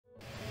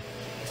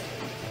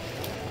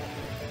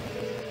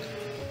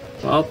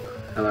Well,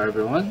 hello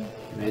everyone,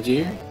 Meji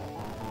here.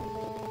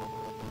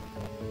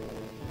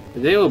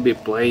 Today we'll be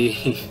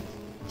playing...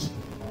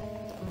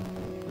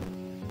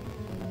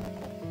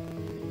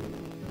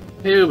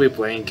 Today we'll be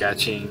playing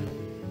catching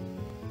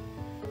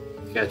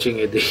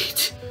a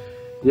date.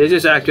 This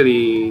is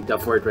actually the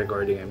fourth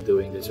recording I'm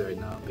doing this right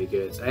now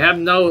because I have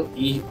no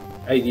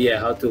idea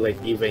how to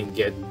even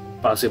get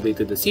possibly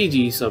to the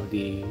CGs of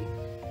the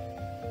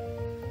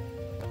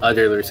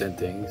other lures and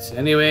things.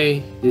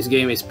 Anyway, this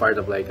game is part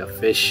of a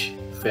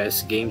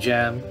FishFest game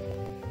jam.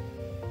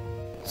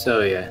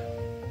 So yeah.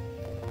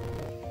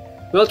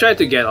 We'll try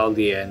to get all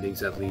the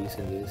endings at least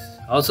in this.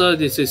 Also,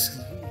 this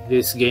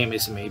game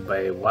is made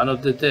by one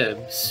of the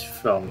devs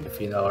from, if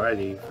you know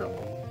already, from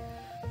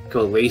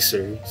called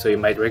Laser, so you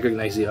might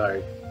recognize the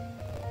art.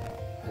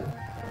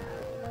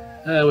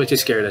 Which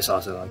is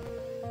karelessocelot.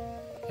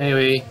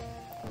 Anyway,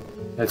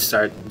 let's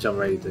jump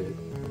right into it.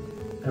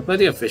 There are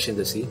plenty of fish in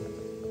the sea.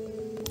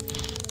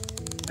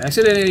 I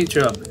accidentally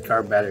threw a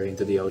car battery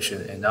into the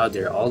ocean and now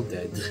they're all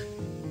dead.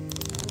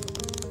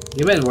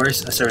 Even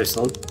worse, as a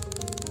result,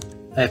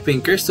 I've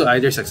been cursed to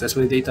either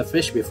successfully date a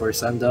fish before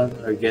sundown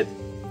or get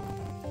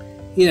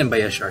eaten by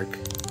a shark.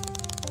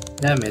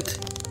 Damn it.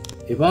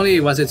 If only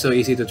it wasn't so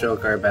easy to throw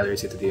car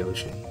batteries into the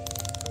ocean.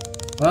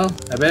 Well,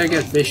 I better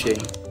get fishing.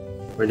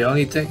 We're the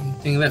only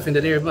thing left in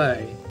the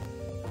nearby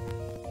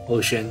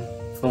ocean.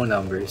 Phone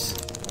numbers.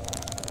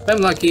 If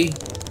I'm lucky,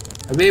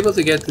 I'll be able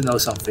to get to know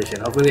some fish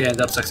and hopefully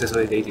end up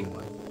successfully dating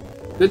one.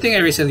 Good thing I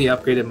recently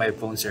upgraded my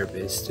phone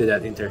service to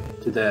that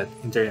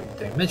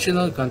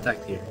interdimensional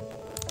contact here.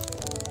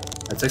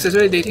 But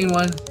successfully dating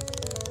one,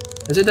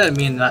 doesn't that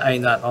mean that I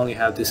not only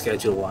have to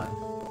schedule one,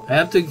 I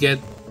have to get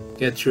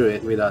through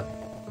it without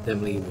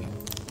them leaving.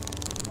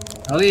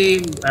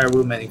 Only are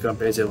women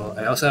incomprehensible,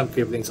 I also have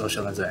crippling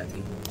social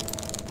anxiety.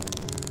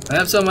 I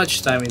have so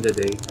much time in the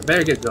day, I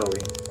better get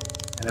going.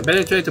 And I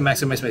better try to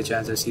maximize my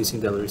chances using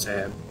the lures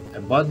I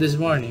bought this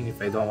morning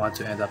if I don't want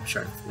to end up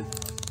shark food.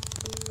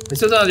 I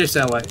still don't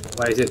understand why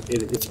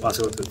it's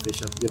possible to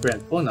fish up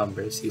different phone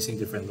numbers using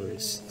different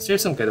lures. Is there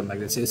some kind of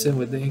magnetism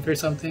with the ink or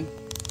something?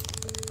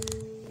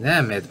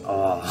 Damn it.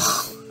 Oh.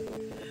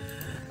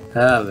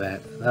 Oh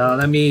man. Well,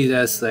 let me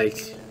just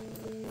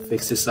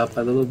fix this up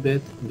a little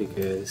bit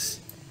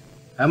because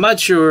I'm not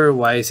sure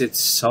why is it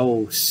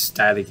so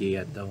staticky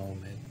at the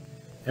moment.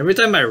 Every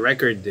time I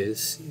record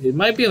this, it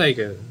might be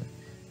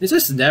this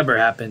has never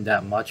happened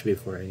that much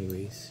before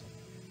anyways.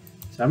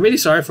 So I'm really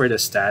sorry for the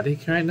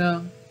static right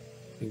now,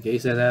 in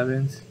case that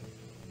happens.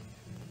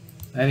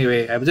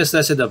 Anyway, I've just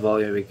lessened the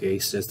volume in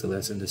case just to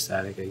lessen the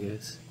static, I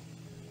guess.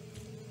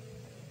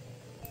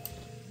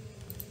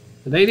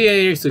 The idea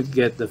here is to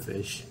get the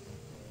fish.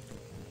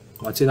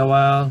 Once in a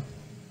while.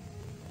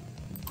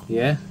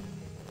 Yeah?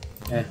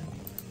 Yeah.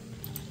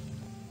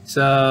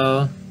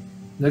 So,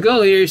 the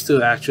goal here is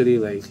to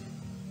actually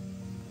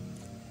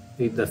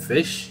eat the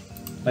fish.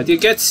 But you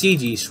get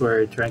CGs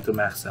for trying to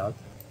max out.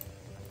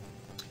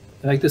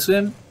 I like to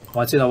swim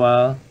once in a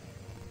while.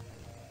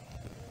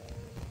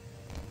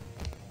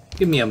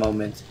 Give me a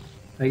moment.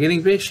 Am I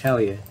getting fish?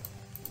 Hell yeah.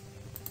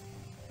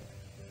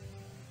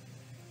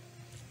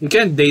 You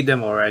can date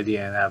them already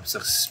and have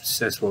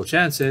successful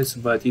chances,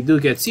 but you do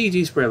get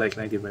CGs for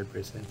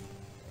 95%.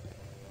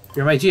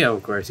 You're my G,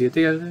 of course. You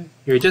think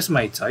you're just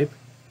my type?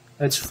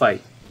 Let's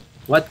fight.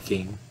 What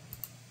game?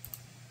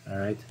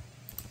 Alright.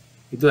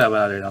 You do have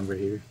another number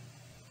here.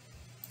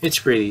 It's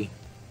pretty.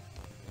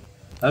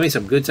 Love me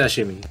some good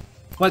sashimi.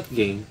 What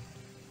game?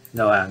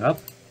 No hang up.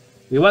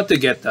 We want to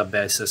get the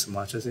best as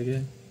much as we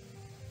can.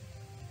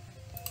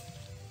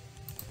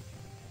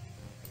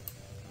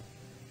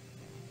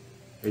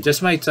 You're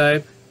just my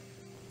type.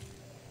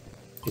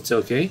 It's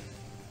okay.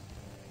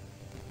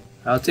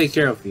 I'll take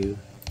care of you.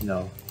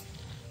 No.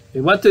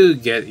 We want to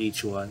get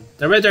each one.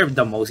 The red are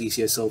the most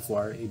easiest so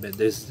far, even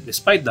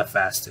despite the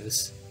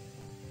fastest.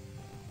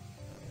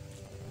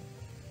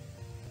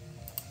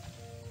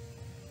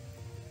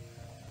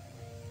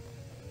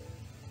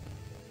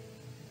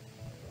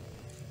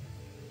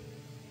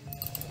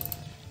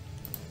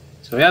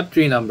 So we have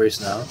 3 numbers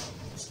now.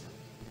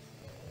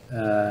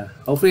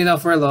 Hopefully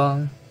not for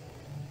long.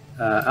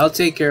 I'll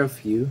take care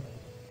of you.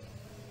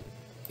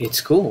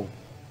 It's cool.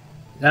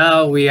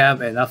 Now we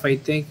have enough, I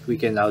think. We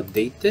can now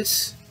date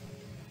this.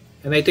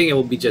 And I think it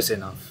will be just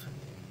enough.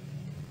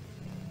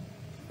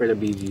 For the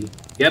BG.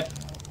 Yep.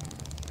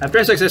 After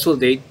a successful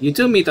date, you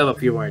two meet up a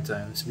few more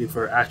times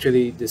before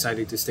eventually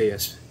deciding to stay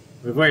as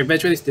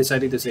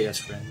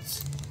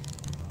friends.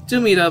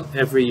 Two meet up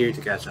every year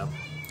to catch up.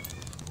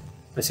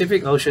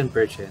 Pacific Ocean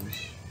Perch End.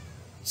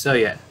 So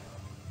yeah.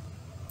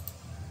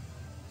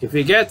 If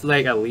you get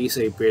at least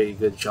a pretty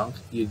good chunk,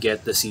 you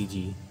get the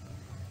CG.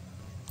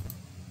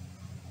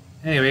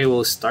 Anyway,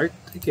 we'll start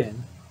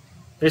again.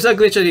 There's a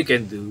glitch that you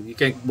can do. You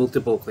can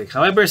multiple click.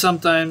 However,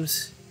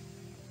 sometimes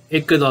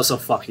it could also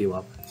fuck you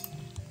up.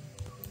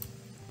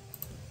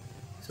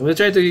 So we'll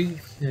try to...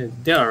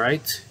 they're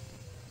alright.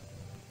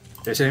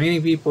 There's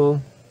remaining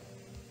people.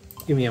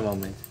 Give me a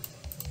moment.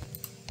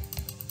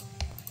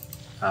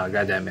 Oh,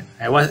 god damn it.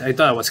 I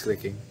thought I was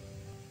clicking.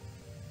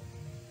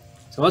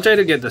 So I'll try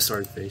to get the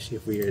swordfish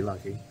if we are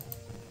lucky.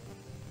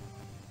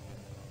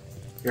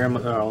 You're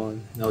on our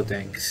own. No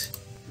thanks.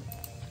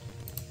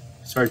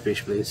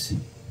 Swordfish, please.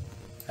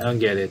 I don't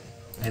get it.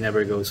 I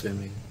never go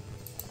swimming.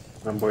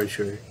 I'm bored,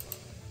 sure.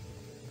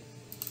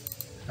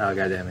 Oh,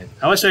 god damn it.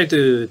 I was trying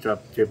to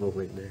drop triple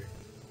click there.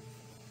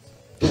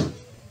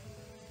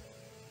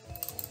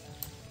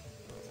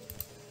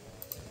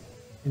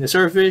 In the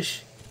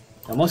swordfish,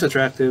 the most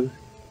attractive,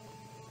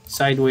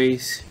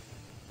 sideways,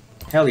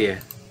 hell yeah.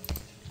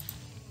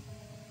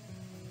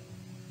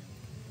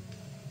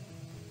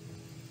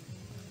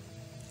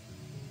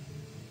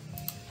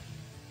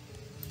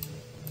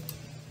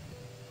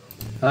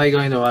 I like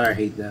going to the water, I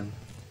hate them.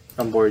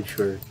 I'm bored,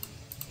 sure.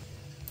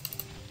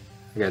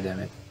 God damn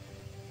it.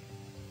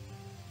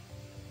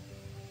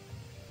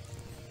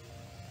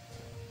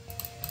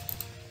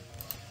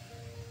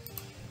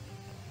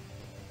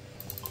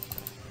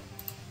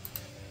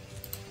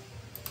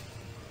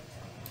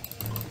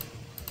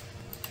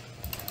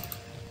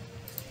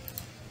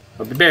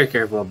 I'll be very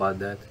careful about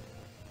that.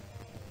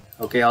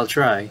 Okay, I'll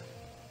try.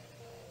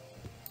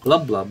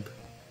 Blub blub.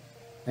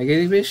 Like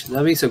any fish?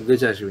 That makes a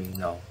good sashimi.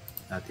 No,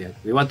 not yet.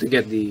 We want to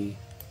get the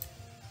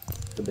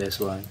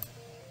best one.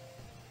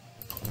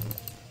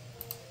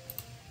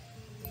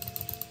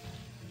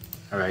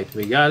 Alright,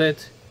 we got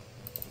it.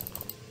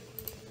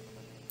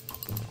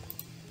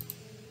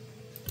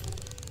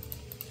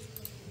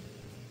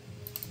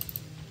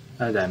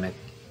 Ah, damn it.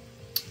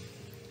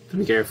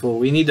 Be careful.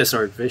 We need the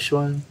swordfish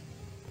one.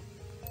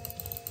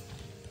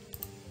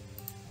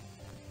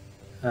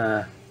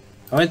 I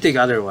want to think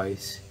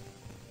otherwise.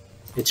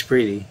 It's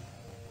pretty.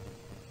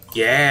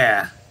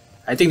 Yeah!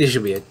 I think this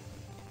should be it.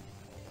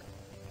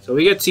 So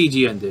we get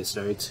CG on this,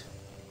 right?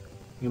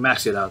 You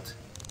max it out.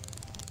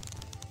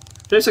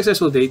 After a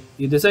successful date,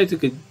 you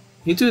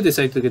two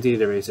decide to continue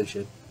the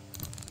relationship.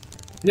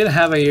 Within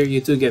half a year,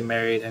 you two get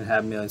married and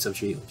have millions of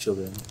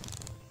children.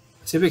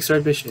 Pacific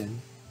Swordfish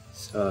End.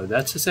 So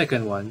that's the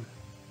second one.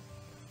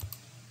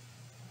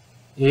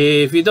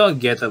 If you don't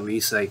get at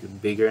least like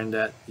bigger than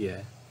that, yeah.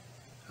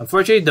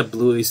 Unfortunately, the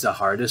blue is the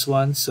hardest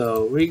one,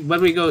 so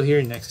we go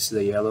here next to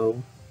the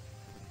yellow.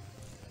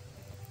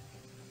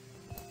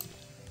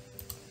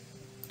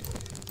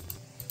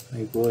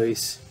 My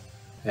boys.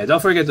 Yeah,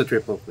 don't forget to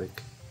triple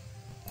click.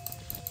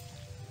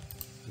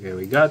 Okay,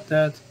 we got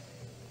that.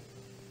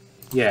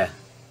 Yeah.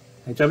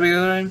 Like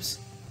tropical rhymes?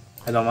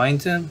 I don't mind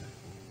them.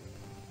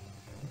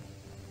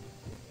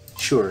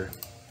 Sure.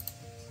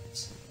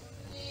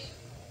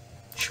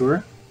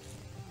 Sure?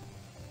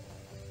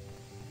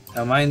 I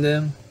don't mind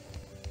them.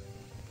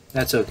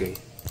 That's okay.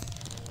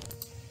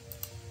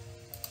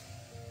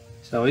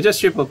 So we just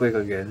triple click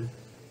again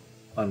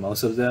on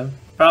most of them.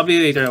 Probably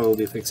later will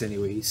be fixed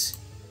anyways.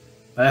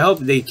 But I hope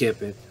they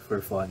keep it for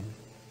fun.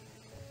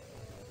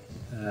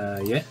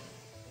 Yeah.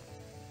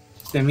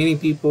 Just meeting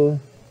people.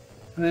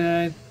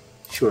 Alright.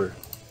 Sure.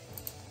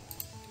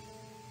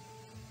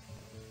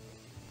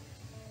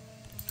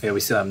 Okay, we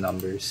still have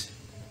numbers.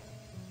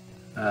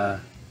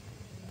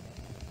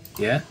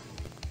 Yeah.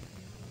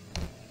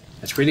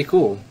 That's pretty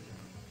cool.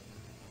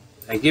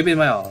 I give it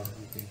my all.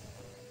 Okay.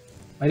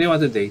 Why do you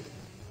want to date?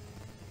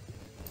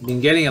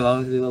 Been getting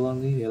along a little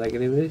lonely. You like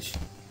any fish?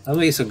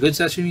 Lovely is a good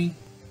sashimi.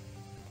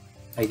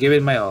 I give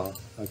it my all.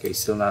 Okay,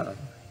 still not.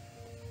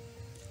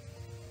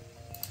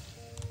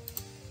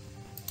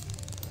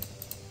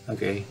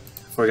 Okay,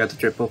 forgot to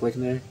triple click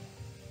there.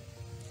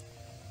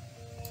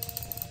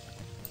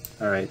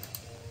 Alright.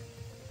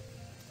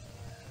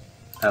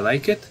 I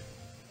like it.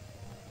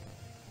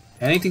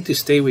 Anything to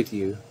stay with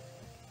you.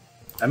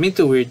 I'm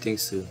into weird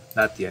things too.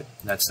 Not yet.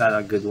 That's not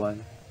a good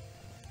one.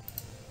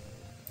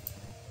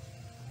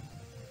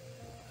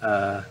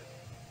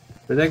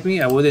 Protect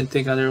me? I wouldn't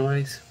think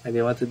otherwise. I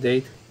didn't want to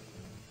date.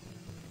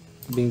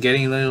 Been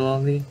getting a little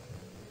lonely.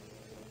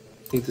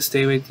 Think to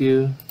stay with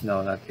you?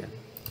 No, not yet.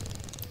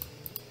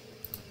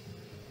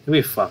 Let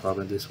me fuck up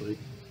in this week.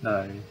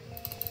 No,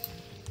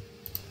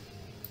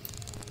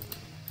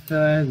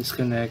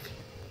 disconnect.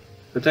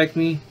 Protect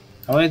me?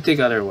 I wouldn't think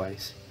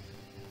otherwise.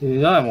 You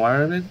know I'm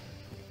worried.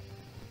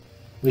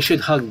 We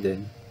should hug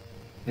then.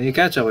 Can you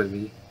catch up with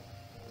me?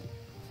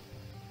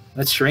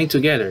 Let's train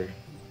together.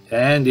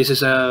 And this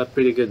is a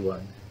pretty good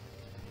one.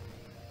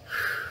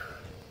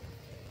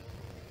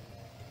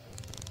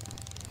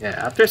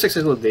 Yeah, after a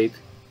successful date,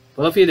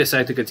 both of you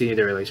decide to continue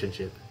the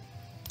relationship.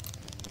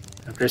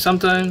 After some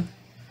time,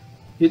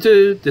 you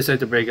two decide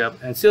to break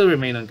up and still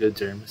remain on good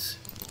terms.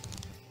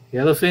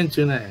 Yellowfin,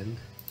 Tuna, End.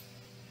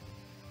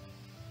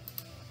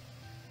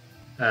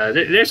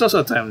 There's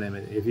also a time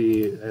limit. If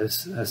you,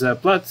 as a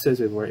plot says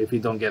before, if you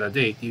don't get a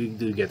date, you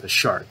do get a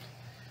shark.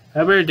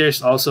 However,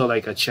 there's also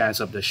like a chance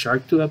of the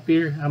shark to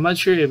appear. I'm not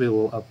sure if it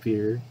will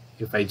appear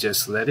if I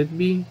just let it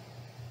be,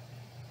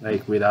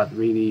 like without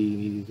really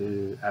needing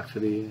to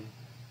actually.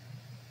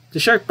 The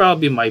shark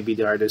probably might be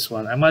the hardest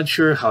one. I'm not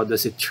sure how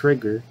does it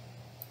trigger.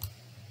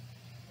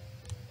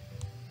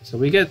 So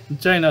we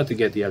try not to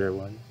get the other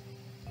one.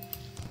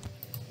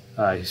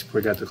 I just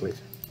forgot to click.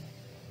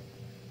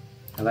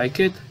 I like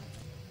it.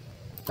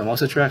 The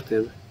most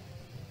attractive?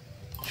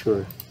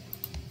 Sure.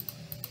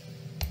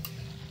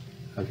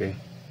 Okay.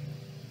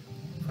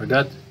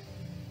 Forgot.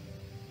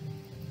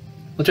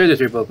 We'll try the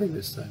triple click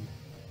this time.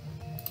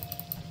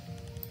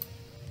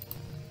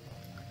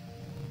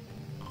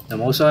 The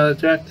most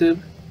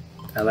attractive?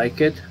 I like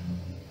it.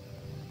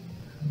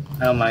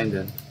 I don't mind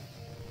it.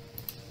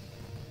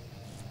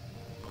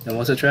 The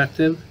most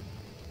attractive?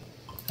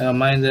 I don't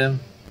mind them.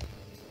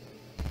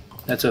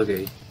 That's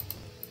okay.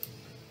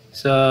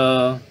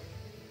 So...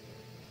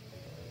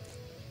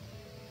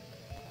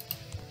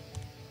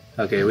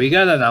 okay, we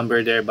got a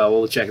number there, but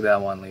we'll check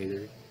that one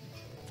later.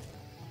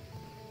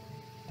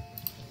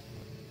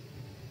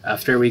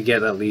 After we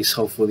get at least,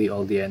 hopefully,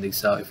 all the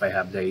endings out, if I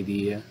have the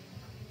idea.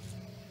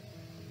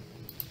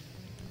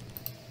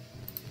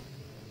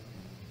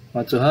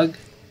 Want to hug?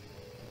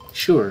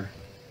 Sure.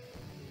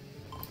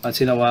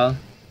 Once in a while.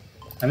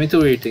 I'm into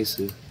weird things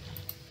too.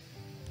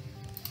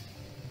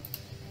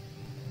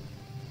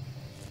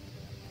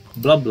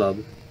 Blub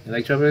Blub. You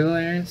like tropical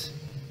areas?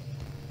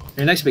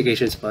 Your next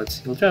vacation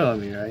spots. You'll travel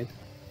with me, right?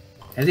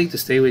 Anything to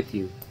stay with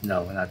you?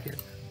 No, not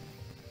yet.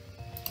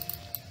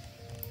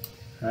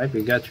 Alright,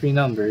 we got 3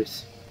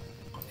 numbers.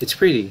 It's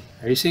pretty.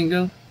 Are you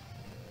single?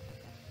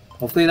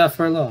 Hopefully not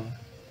for long.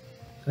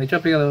 Like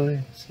tropical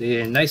areas.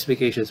 They're nice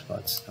vacation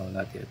spots. No,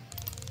 not yet.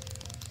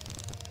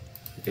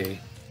 Okay.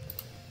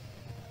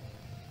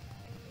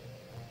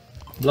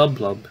 Blub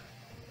Blub.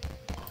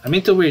 I'm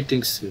into weird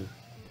things too.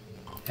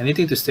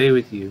 Anything to stay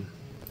with you?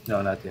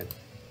 No, not yet.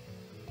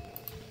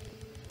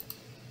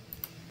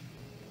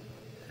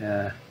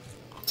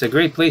 It's a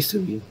great place to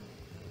be.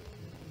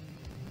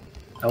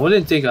 I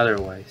wouldn't think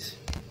otherwise.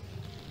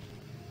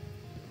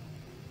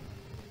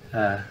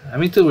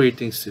 I'm into weird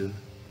things too.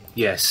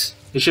 Yes,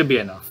 it should be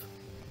enough.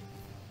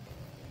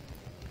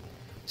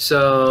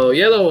 So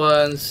yellow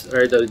ones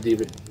are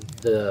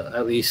the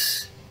at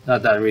least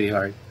not that really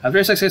hard. After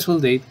a successful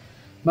date,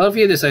 both of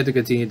you decide to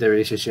continue the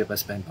relationship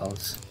as pen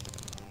pals.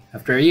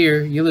 After a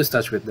year, you lose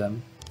touch with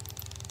them.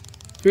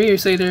 3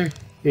 years later,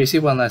 you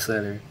receive one last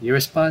letter. You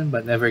respond,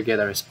 but never get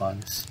a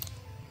response.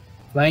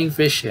 Flying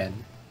Fish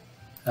End.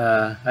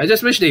 I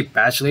just wish they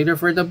patch later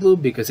for the blue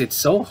because it's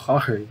so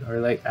hard. Or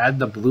like add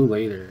the blue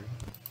later.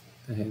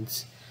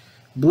 It's,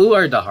 blue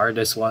are the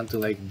hardest one to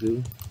like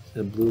do.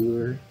 The blue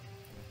lure.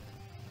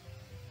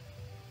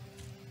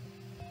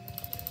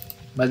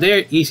 But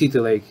they're easy to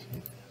like.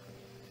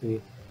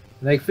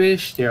 Like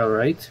fish, they're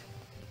alright.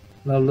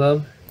 Love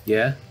love,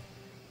 yeah.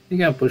 You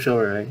can push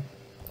over, right?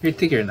 You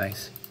think you're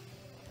nice.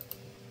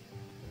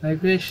 Like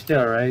fish, they're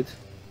alright.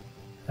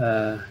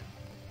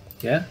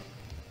 Yeah.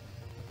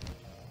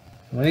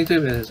 Wanting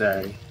to be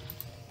necessary.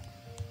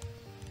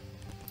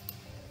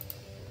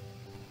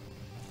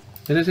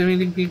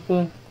 Meeting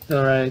people,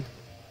 alright.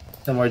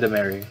 The more the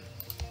merrier.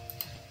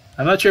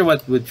 I'm not sure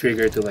what would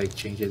trigger to like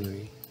change it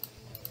anyway.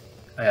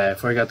 Oh, yeah, I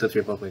forgot to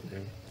triple click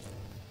there.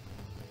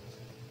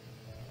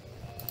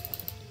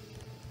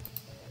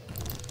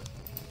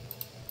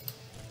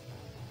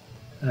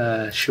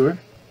 Sure.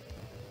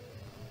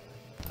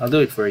 I'll do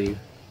it for you.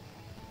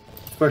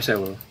 Of course I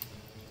will.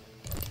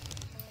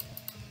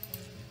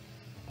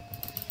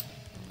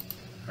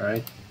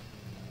 Alright.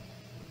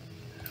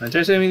 I'm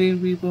interested in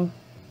meeting people.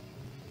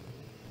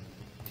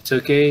 It's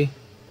okay.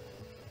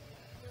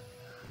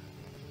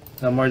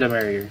 The more the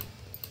merrier.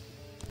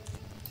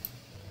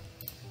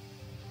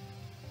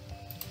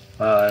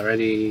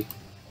 Already.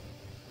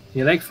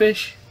 You like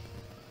fish?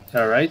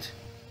 Alright.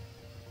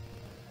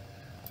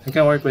 I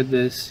can work with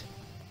this.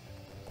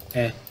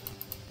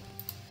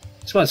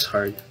 This one's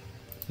hard.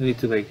 You need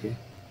to like it.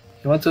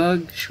 You want to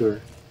hug?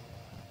 Sure.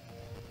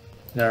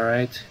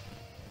 Alright.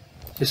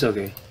 It's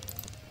okay.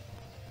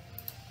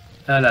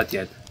 Not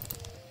yet.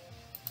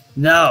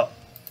 No!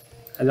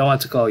 I don't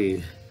want to call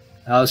you.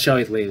 I'll show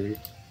it later.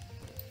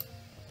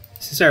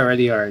 Since I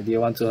already are, do you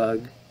want to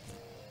hug?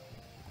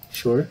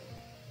 Sure.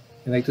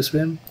 You like to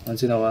swim?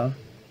 Once in a while?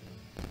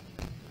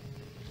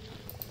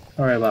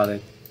 Don't worry about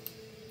it.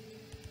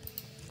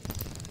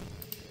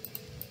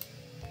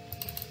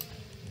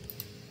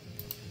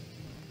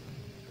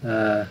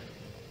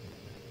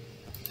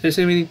 Just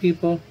meeting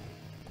people.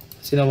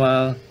 Once in a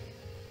while.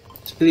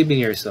 Just believe in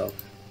yourself.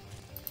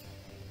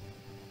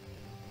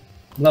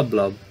 Blub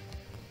blub.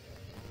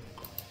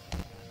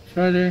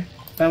 Shorter.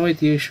 If I'm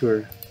with you,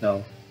 sure.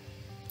 No.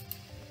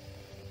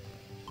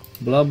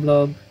 Blub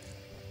blub.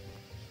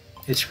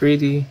 It's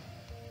pretty.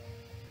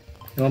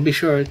 It won't be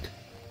short.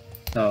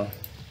 No.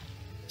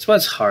 This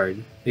one's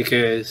hard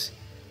because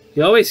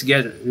we always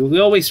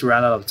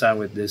run out of time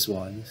with these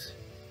ones.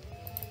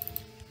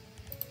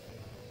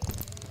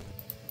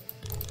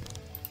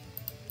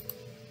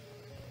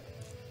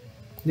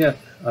 Yeah.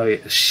 Oh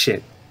yeah.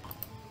 Shit.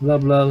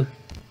 Blub blub.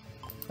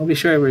 I'll be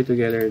sure we're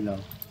together. No.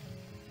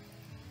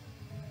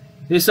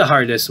 This is the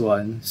hardest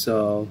one,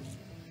 so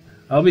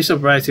I'll be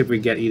surprised if we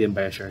get eaten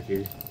by a shark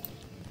here.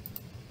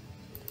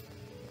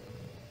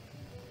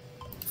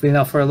 Hopefully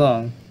not for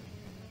long.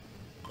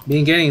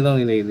 Been getting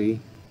lonely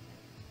lately.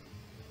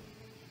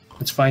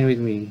 It's fine with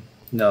me.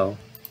 No.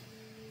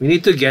 We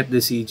need to get the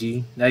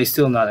CG. That is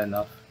still not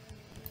enough.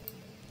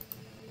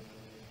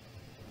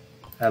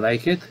 I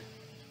like it.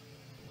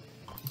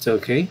 It's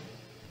okay.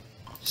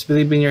 Just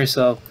believe in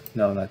yourself.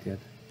 No, not yet.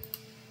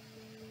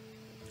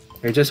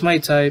 You're just my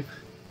type.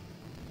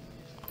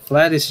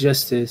 Flat is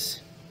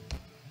justice.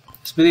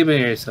 Just believe in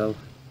yourself.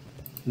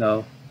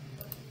 No.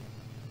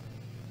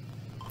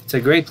 It's a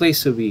great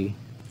place to be.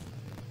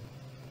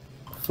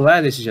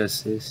 Flat is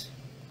justice.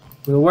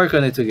 We'll work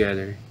on it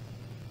together.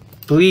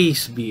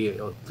 Please be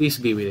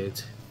with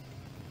it.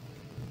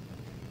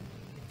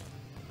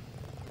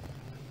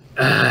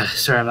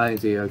 Sorry, I'm lying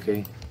to you,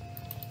 okay?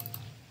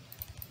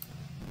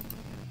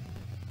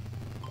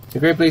 It's a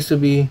great place to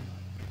be.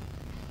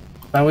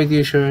 Fine with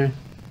you, sure.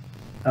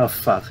 Oh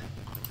fuck.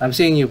 I'm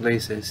seeing new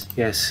places.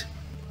 Yes.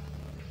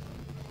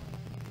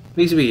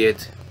 Please be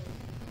it.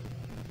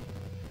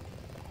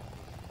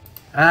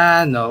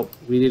 Ah, no.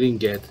 We didn't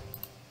get.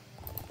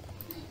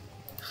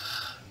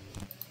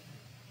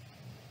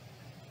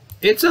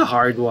 It's a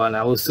hard one,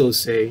 I will still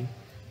say.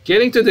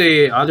 Getting to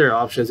the other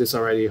options is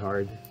already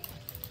hard.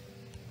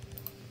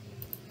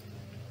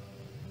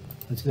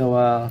 Once in a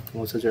while,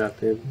 most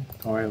attractive.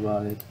 Don't worry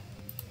about it.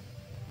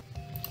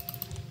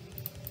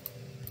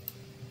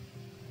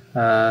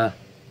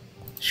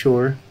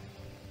 Sure.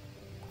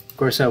 Of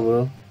course I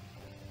will.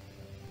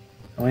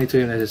 Only to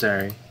if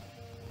necessary.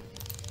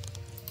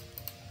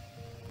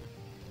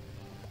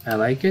 I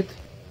like it.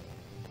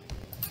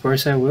 Of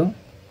course I will.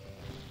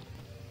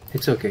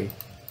 It's okay.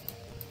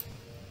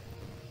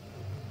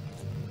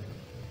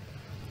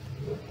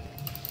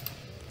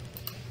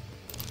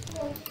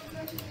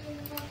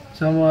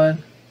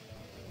 Someone.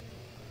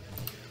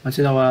 Once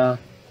in a while.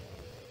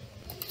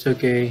 It's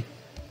okay.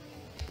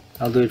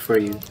 I'll do it for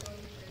you.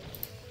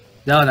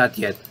 No, not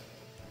yet.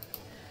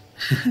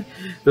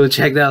 We'll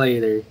check that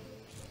later.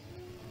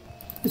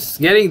 It's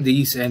getting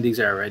these endings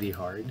are already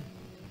hard.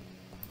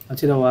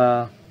 Once in a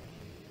while.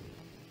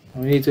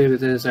 We need to if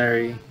it's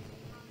necessary.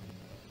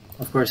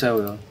 Of course I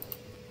will.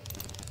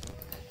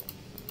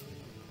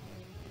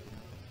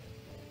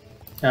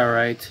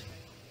 Alright.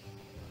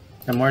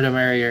 The more the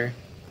merrier.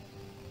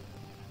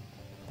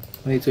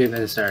 We need to if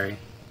necessary.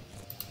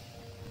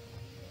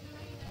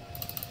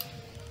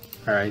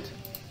 Alright.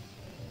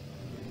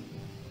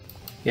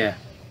 Yeah.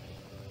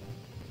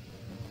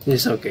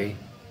 This is okay.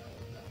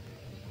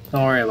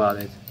 Don't worry about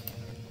it.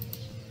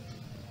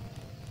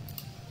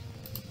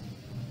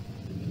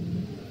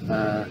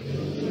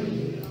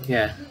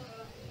 Yeah.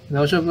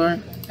 No shoveler?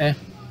 Eh.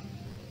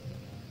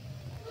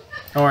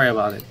 Don't worry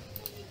about it.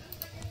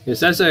 Yes,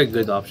 that's a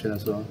good option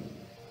as well.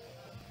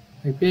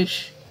 Like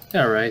fish?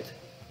 Yeah, right.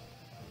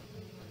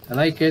 I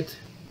like it.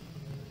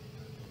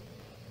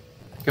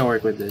 I can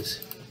work with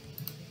this.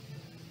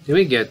 Did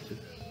we get...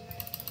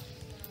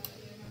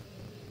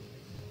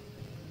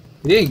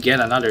 We didn't get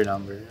another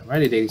number. I'm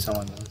already dating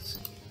someone else.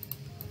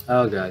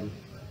 Oh god.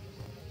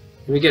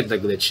 Did we get the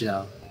glitch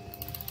now?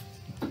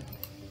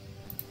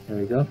 There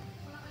we go.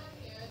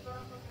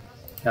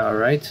 Yeah,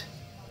 alright.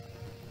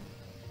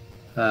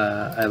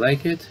 I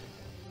like it.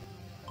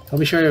 I'll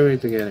be sure we're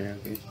together,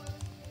 okay.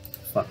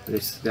 Fuck,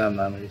 there's damn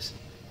numbers.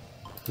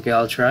 Okay,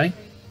 I'll try.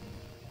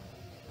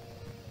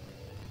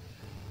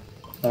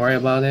 Don't worry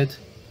about it.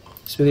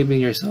 Just believe in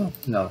yourself.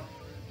 No.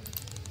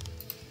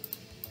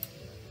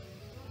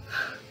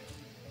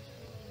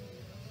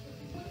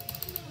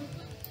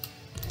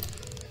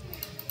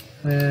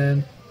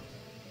 And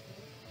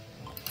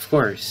of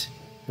course,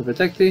 to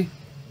protect you,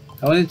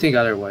 I wouldn't think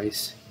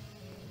otherwise.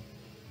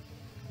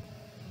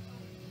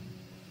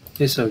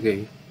 It's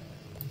okay.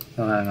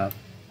 Don't hang up.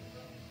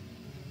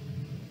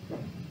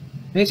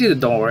 Makes you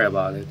don't worry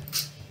about it.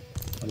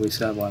 We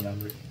still have one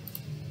number.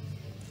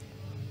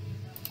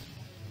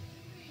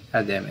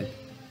 God damn it.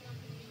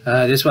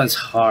 This one's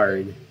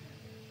hard.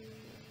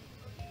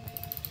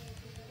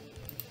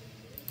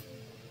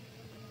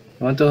 You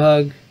want to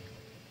hug?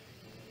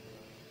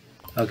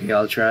 Okay,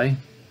 I'll try.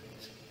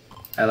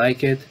 I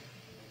like it.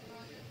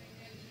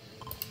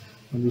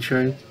 Are you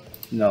sure?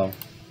 No.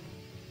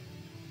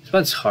 This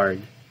one's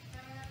hard.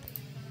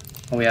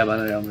 Oh, we have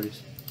other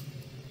numbers.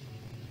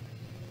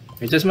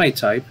 It's just my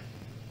type.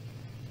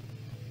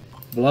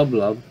 Blub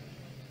blub.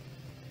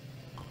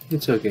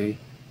 It's okay.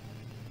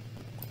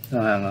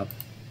 Don't hang up.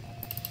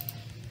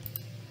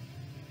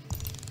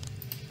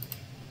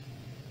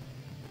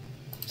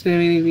 So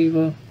many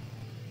people.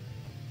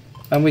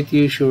 I'm with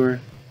you, sure.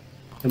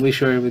 Are we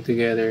sure we're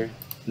together?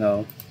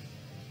 No.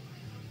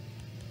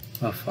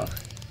 Oh fuck.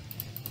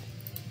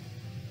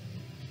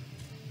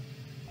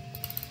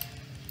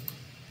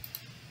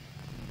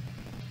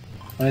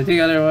 When I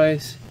think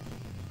otherwise,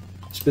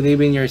 just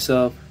believe in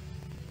yourself.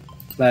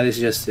 That is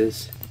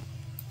justice.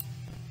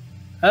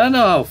 I don't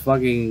know how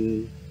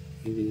fucking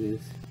easy it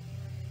is.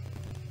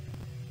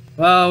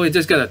 Well, we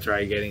just gotta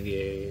try getting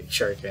the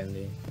shark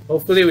ending.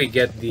 Hopefully we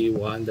get the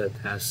one that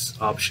has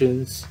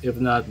options. If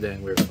not,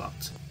 then we're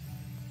fucked.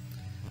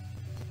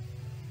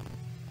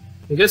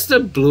 I guess the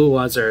blue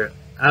ones are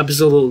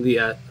absolutely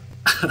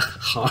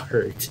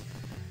hard.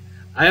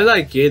 I'm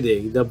not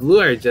kidding. The blue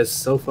are just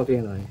so fucking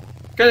annoying.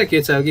 Kinda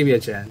cute, so I'll give you a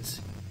chance.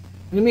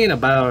 What do you mean a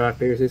battle rock,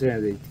 paper,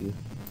 scissors, and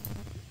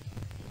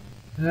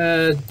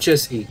you?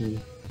 Just eat me.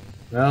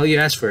 Well, you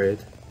asked for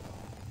it.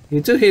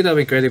 You two hit up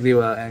incredibly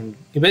well and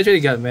eventually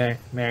got married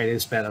in the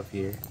span of a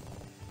year.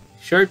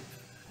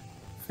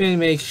 Shortfin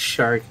makes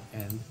shark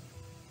end.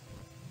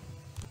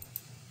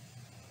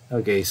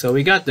 Okay, so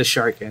we got the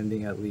shark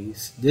ending at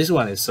least. This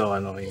one is so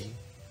annoying.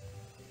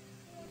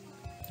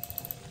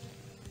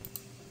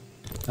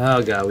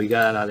 Oh god, we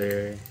got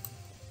another.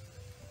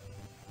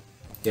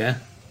 Yeah.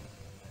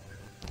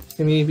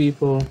 To me,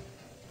 people,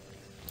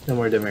 the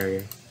more the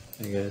merrier,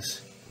 I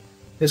guess.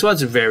 This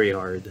one's very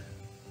hard.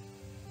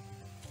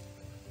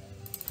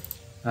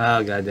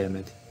 Oh god damn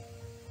it.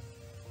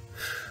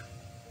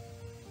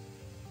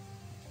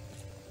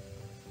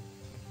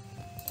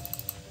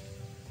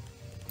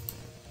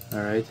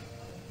 Alright.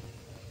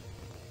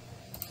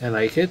 I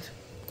like it.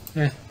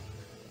 Eh.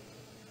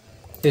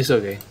 It's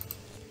okay.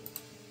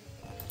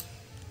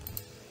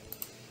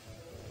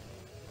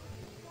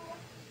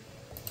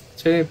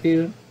 Check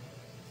you.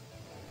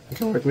 I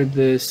can work with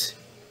this.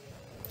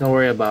 Don't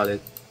worry about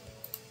it.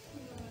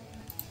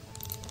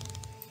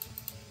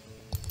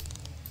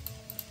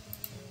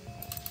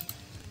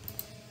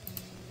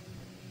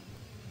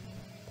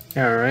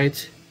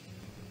 Alright.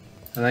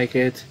 I like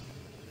it.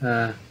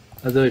 I'll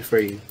do it for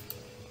you.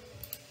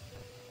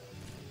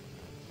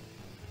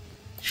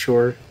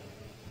 Sure.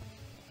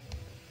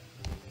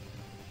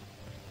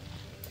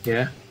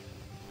 Yeah.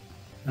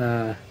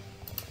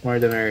 More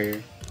the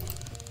merrier.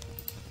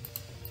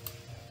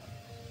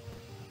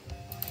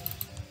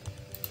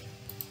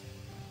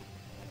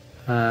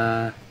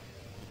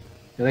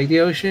 You like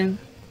the ocean?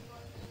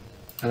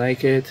 I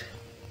like it.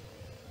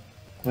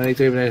 Money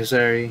to if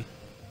necessary.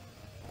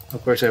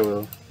 Of course I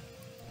will.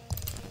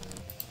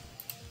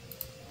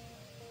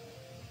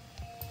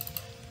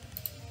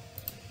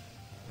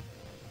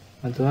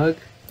 Want to hug?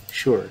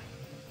 Sure.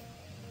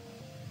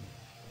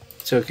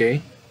 It's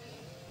okay.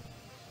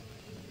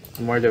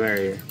 The more the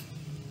merrier.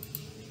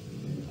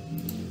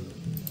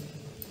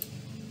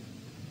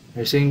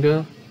 You're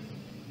single?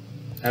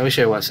 I wish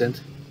I wasn't.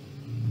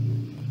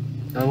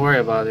 Don't worry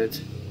about it.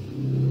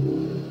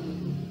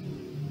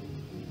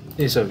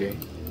 It's okay.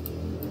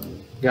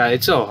 God,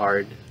 it's so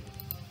hard.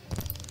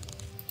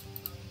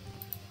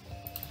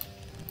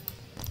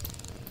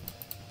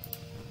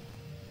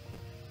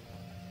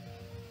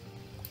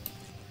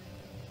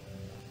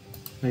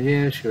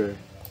 Yeah, sure.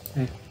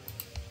 Eh.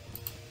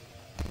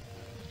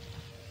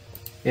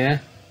 Yeah?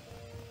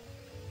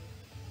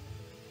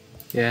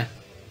 Yeah.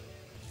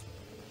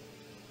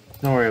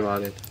 Don't worry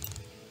about it.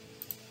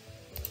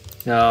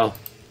 No.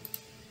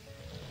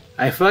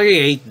 I fucking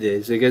hate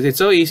this because it's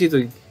so easy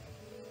to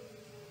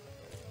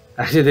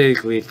accidentally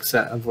click,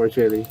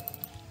 unfortunately.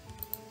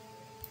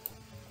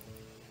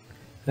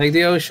 Like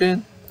the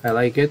ocean? I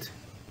like it.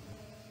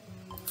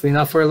 Hopefully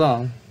not for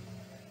long.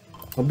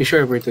 I'll be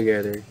sure we're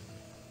together.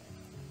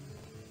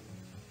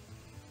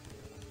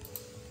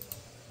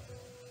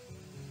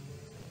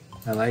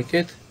 I like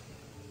it.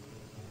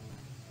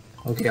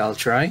 Okay, I'll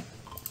try.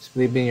 Just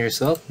believe in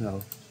yourself?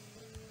 No.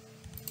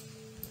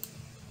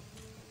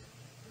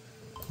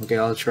 Okay,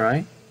 I'll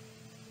try.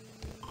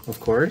 Of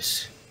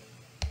course.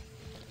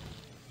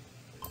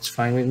 It's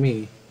fine with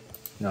me.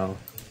 No.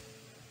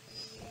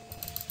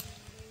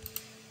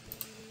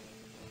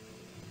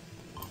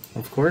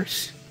 Of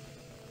course.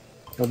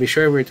 I'll be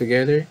sure we're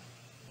together.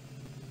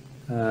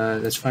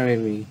 That's fine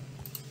with me.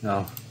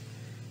 No.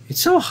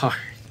 It's so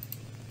hard.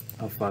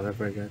 Oh fuck, I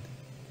forgot.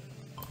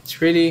 It's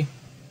pretty.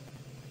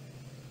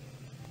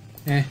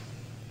 Eh.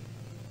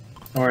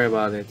 Don't worry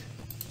about it.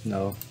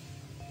 No.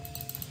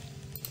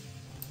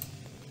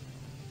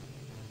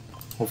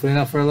 Hopefully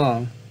not for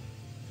long.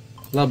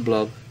 Love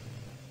blub.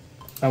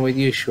 I'm with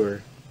you,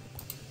 sure.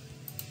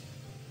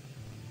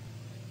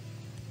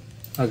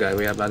 Oh god,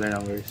 we have other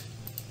numbers.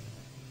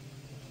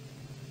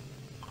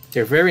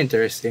 They're very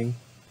interesting.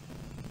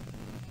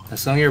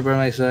 As long as you're by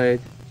my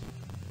side.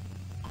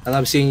 I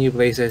love seeing you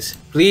places.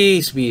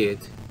 Please be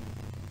it.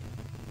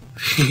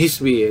 Please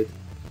be it.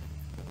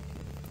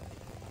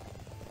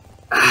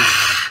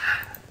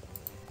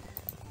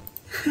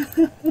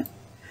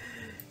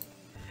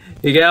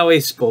 You can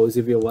always pause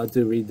if you want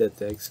to read the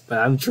text, but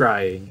I'm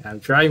trying.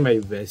 I'm trying my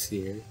best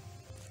here.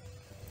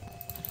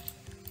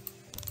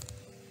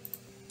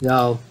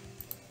 No.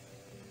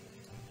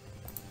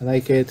 I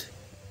like it.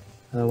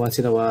 Once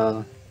in a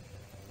while.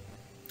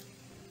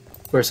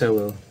 Of course I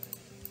will.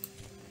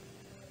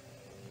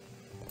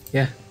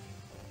 Yeah.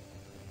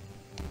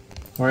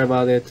 Don't worry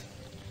about it.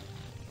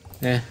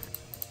 Yeah.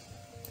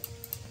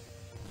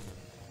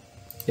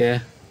 Yeah.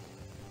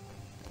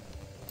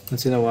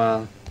 Once in a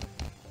while.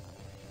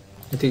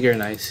 I think you're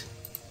nice.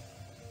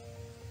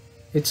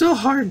 It's so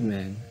hard,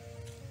 man.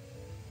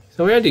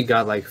 So we already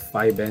got like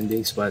 5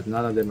 endings, but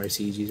none of them are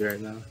CGs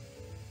right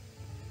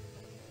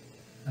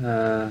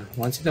now.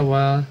 Once in a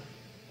while.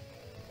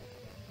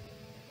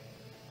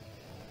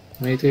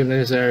 Maybe if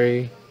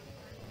necessary.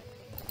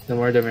 The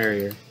more the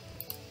merrier.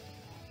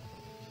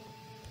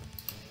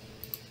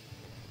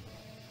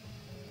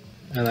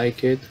 I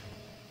like it.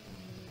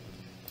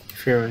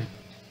 Sure.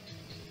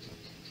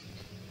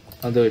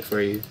 I'll do it for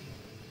you.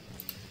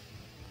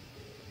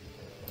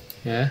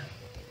 Yeah.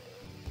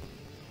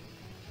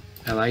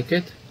 I like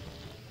it.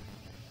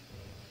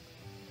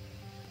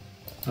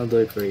 I'll do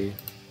it for you.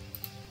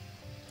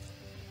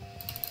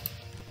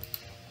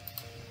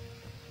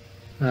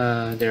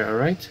 They're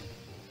alright.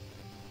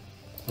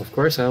 Of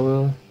course I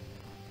will.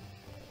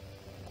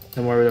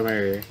 The more the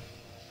merrier.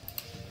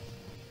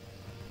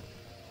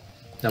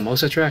 The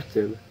most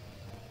attractive.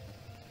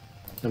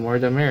 The more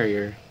the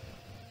merrier.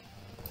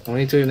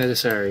 Only two if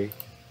necessary.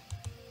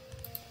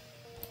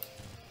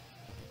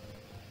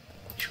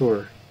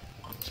 Sure.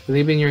 Just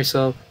believe in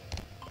yourself.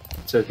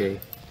 It's okay.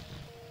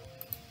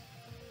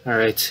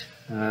 Alright,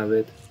 I have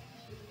it.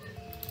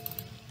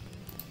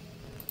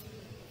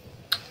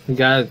 We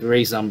got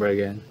raise number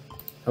again.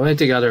 I wouldn't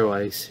think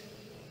otherwise.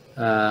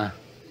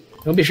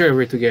 Don't be sure if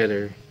we're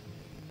together.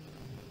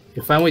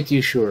 If I'm with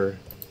you, sure.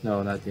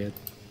 No, not yet.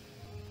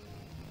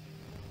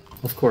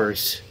 Of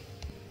course.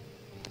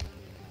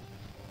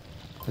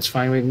 That's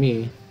fine with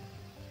me.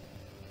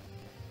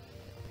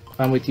 If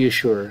I'm with you,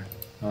 sure.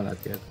 No, not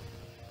yet.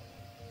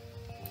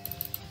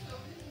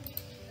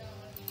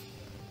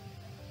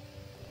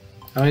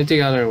 I wouldn't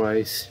think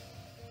otherwise.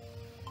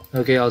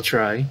 Okay, I'll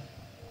try.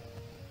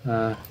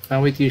 If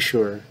I'm with you,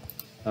 sure.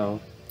 Oh.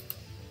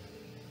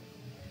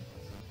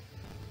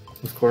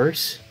 Of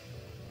course.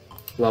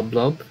 Blub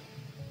blub.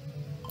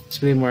 Just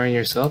believe more in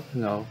yourself?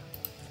 No.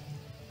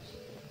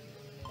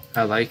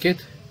 I like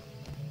it.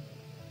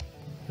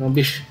 Don't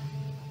be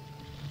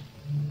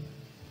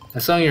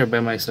as long as you're by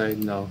my side,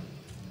 no.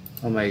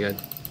 Oh my god.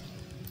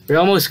 We're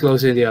almost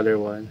closing the other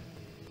one.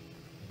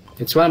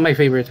 It's one of my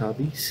favorite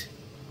hobbies.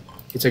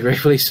 It's a great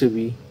place to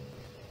be.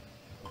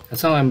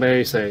 As long as I'm by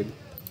your side.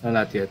 No,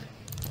 not yet.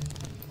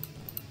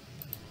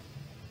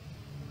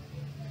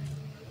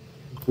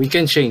 We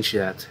can change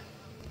that.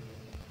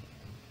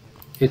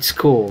 It's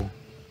cool.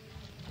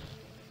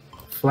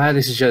 Flat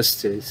is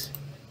justice.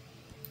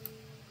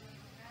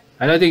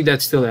 I don't think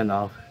that's still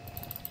enough.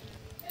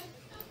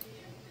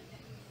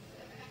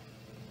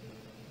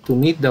 To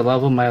meet the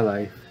love of my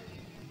life.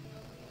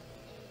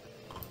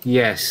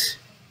 Yes.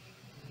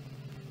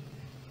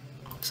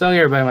 As long as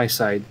you're by my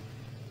side.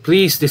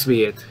 Please, this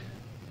be it.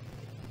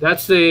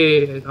 That's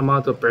the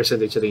amount of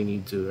percentage that I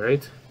need to,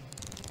 right?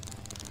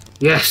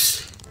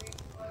 Yes!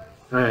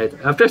 Alright,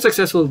 after a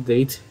successful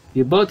date,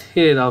 you both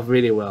hit it off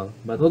really well,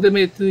 but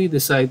ultimately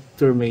decide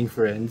to remain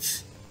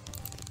friends.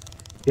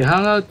 You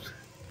hang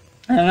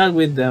out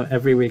with them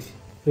every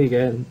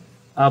weekend,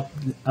 up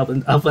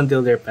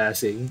until their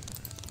passing.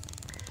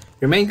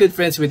 Remain good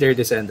friends with their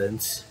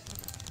descendants.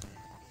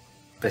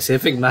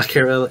 Pacific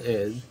Mackerel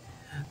End.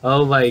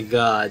 Oh my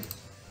god,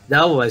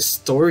 that was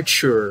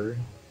torture.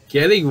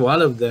 Getting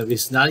one of them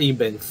is not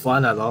even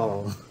fun at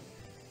all.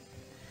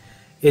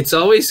 It's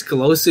always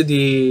close to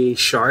the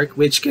shark,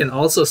 which can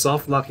also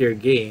soft lock your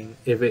game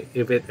if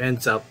it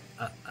ends up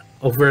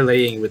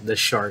overlaying with the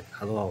shark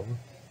at all.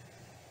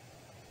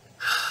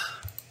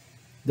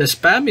 The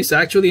spam is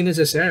actually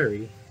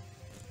necessary.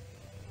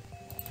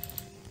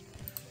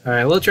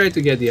 Alright, we'll try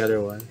to get the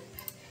other one.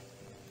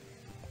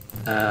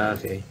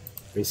 Okay,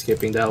 we're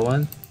skipping that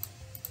one.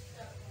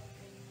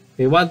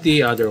 We want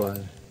the other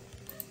one.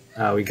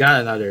 We got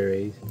another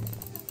raid.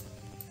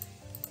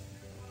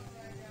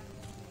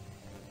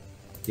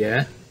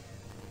 Yeah.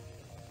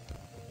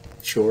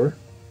 Sure.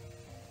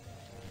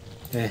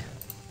 Eh.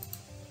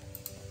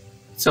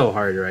 It's so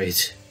hard,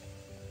 right?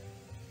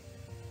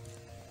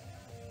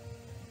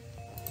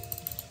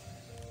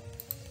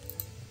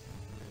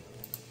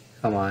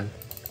 Come on.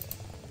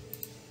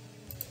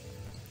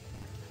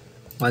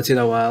 Once in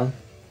a while.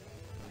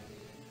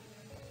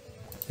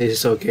 This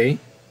is okay.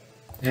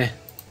 Eh.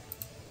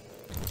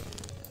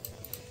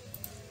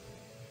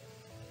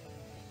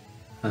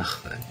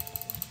 Ugh.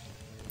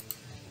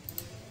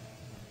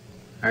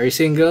 Are you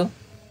single?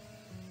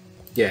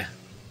 Yeah.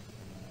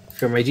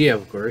 From idea,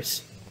 of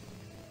course.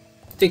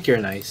 I think you're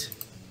nice.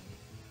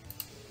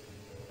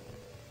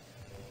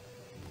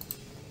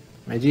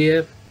 My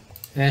GF?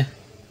 Eh.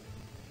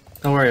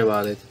 Don't worry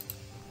about it.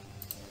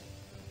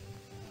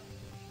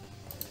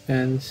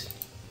 Depends.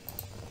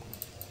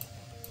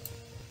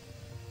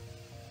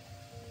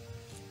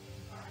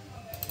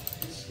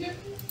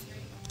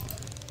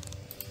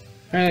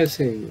 Alright, let's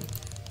see.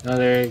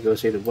 Another, go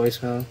say the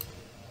voicemail.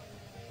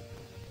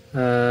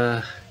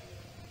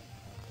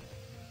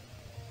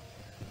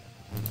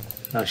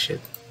 Oh shit.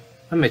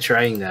 Why am I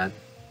trying that?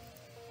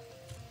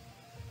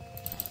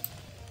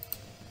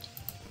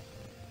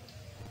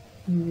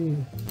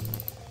 Am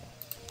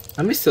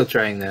I still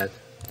trying that?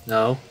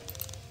 No.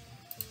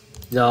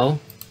 No.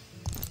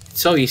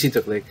 It's so easy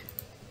to click.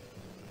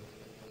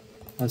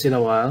 Once in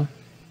a while.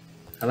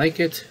 I like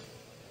it.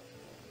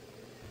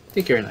 I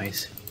think you're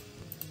nice.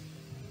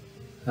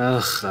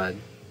 Oh god.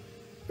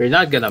 We're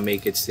not gonna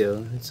make it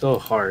still. It's so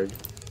hard.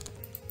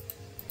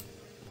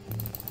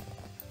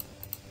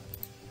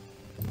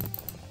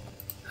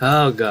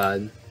 Oh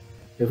god.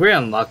 If we're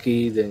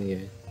unlucky, then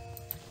yeah.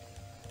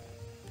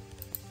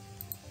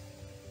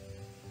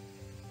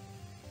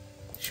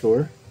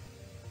 Sure.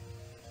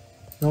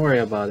 Don't worry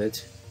about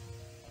it.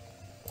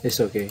 It's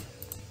okay.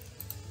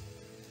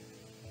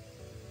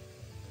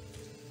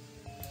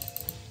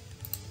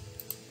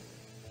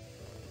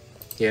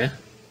 Yeah?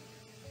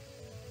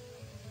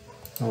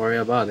 Don't worry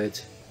about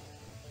it.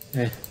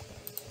 Eh.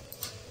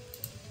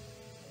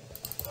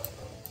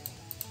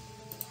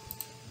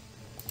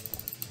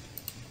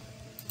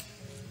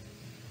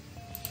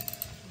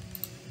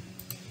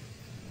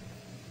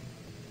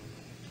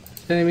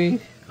 Enemy?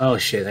 Oh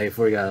shit, I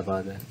forgot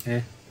about that.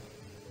 Eh.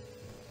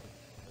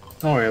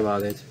 Don't worry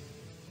about it.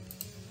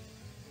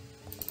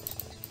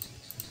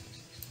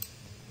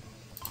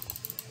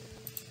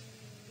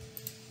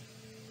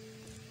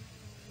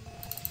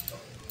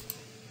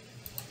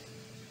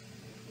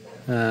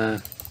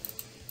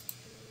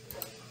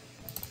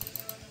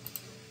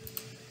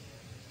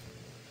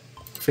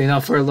 Free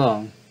not for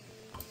long.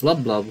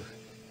 Blub blub.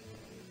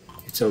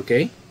 It's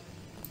okay?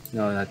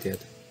 No, not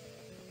yet.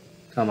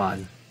 Come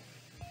on.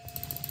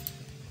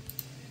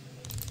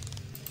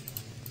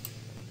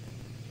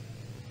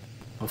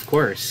 Of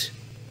course.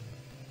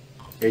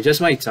 You're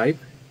just my type.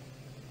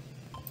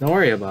 Don't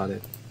worry about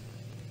it.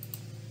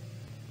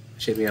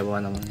 Shit, we have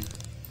one on.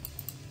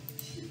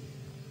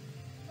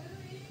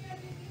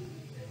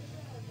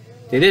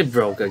 Did it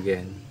broke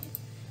again?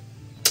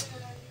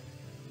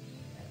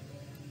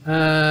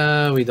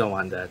 We don't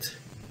want that.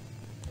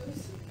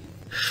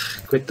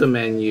 Quit the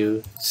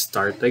menu.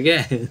 Start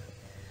again.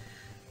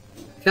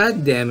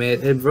 God damn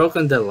it! It broke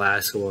on the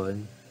last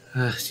one.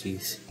 Ah,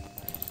 jeez.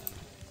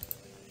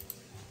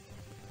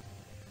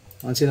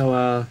 Once in a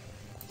while,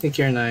 think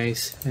you're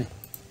nice.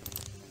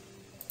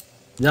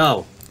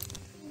 No!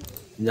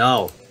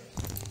 No!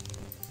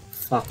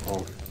 Fuck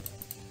off.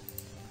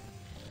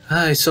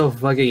 Ah, it's so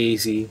fucking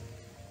easy.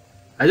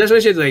 I just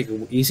wish it like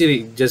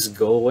easily just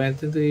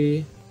went into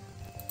the...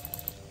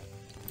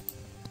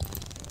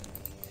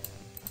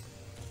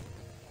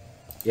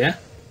 Yeah?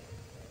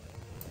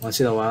 Once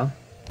in a while?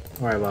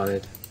 Don't worry about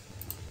it.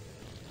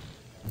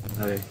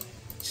 Okay,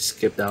 just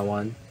skip that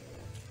one.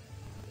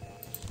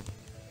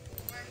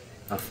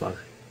 Oh fuck.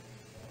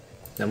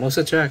 The most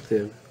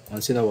attractive,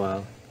 once in a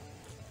while.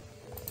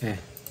 Eh.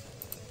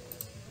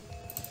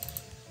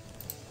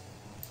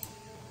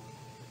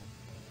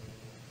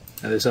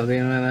 Now there's something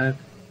in my life.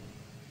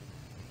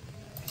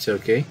 It's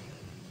okay.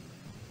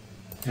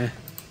 Eh.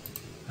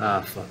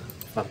 Ah fuck.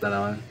 Fuck that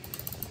one.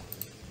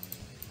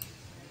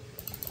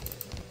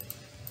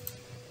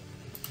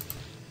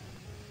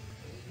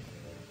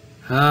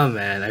 Oh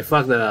man, I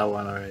fucked that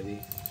one already.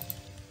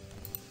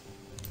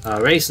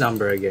 Race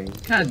number again.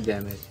 God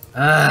damn it.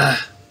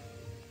 Ah.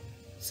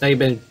 It's not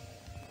even...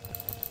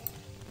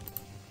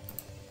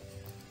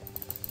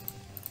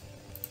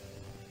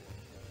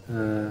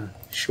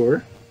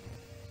 Sure.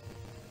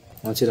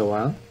 Once in a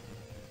while.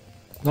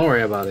 Don't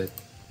worry about it.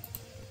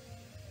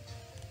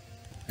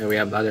 And we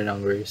have other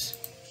numbers.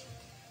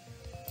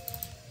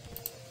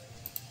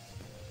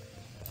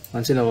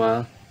 Once in a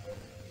while.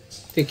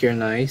 Think you're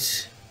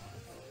nice.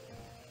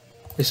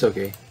 It's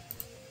okay.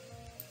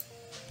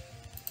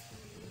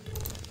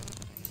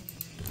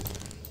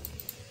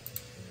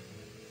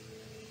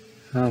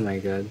 Oh my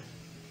god.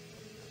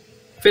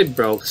 If it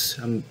breaks,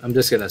 I'm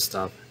just gonna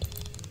stop.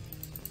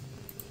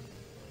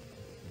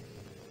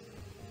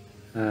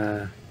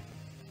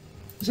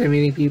 Is there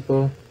many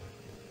people?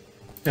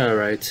 Yeah,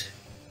 alright.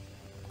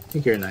 I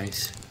think you're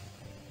nice.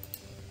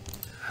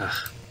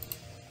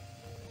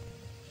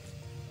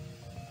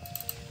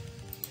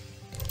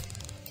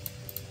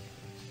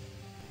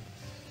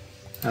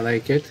 I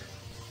like it.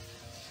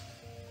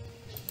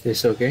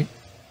 It's okay.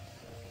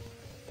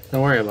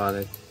 Don't worry about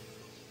it.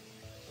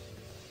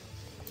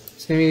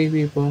 So many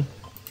people.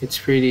 It's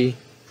pretty.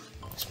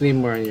 Just believe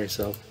more in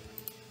yourself.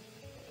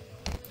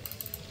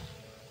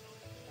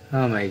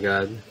 Oh my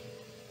god.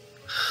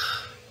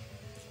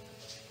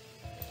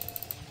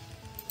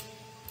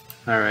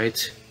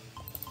 Alright.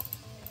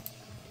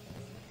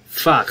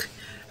 Fuck.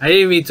 I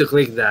didn't mean to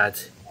click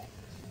that.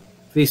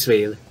 Please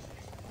fail.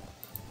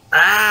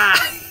 Ah!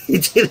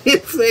 It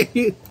didn't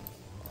fail!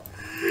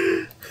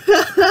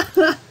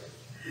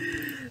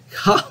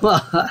 Come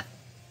on!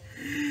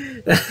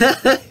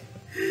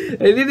 I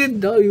didn't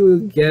know you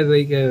would get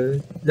like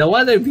a... The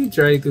one I've been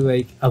trying to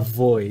like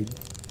avoid.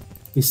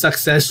 You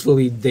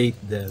successfully date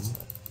them.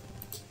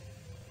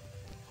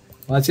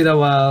 Once in a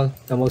while,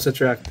 the most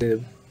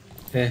attractive.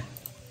 Eh.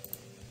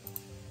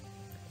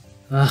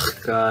 Oh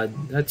god,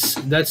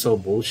 that's so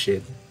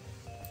bullshit.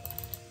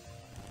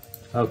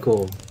 Oh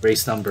cool,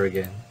 race number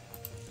again.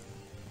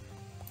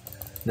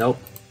 Nope.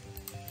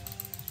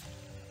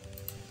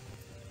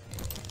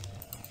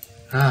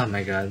 Oh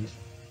my god.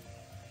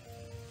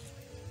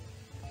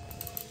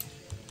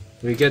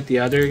 We get the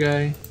other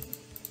guy?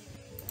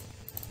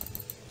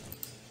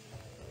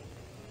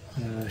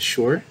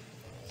 Sure.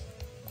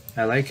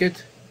 I like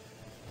it.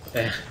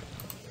 Eh.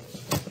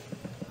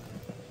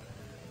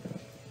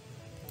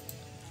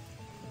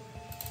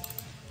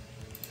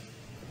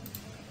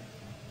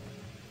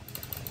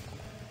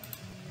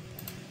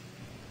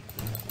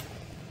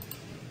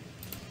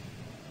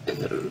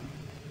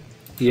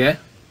 Yeah?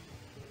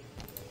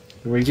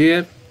 Where'd you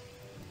get?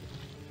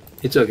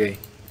 It's okay.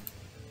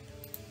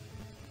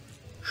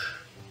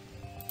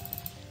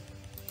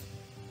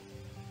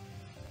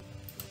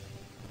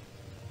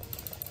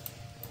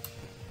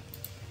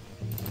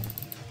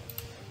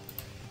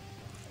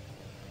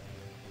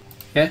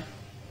 Yeah?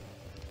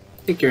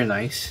 I think you're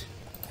nice.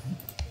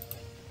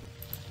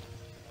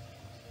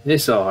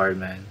 This is so hard,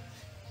 man.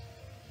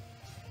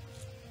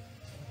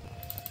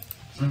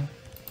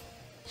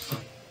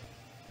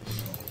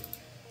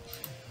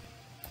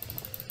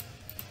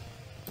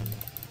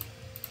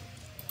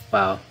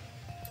 Wow.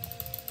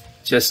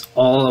 Just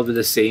all of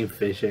the same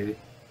fish. Eh?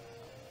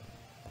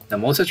 The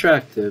most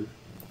attractive.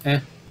 Eh.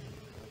 I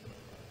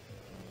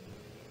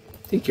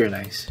think you're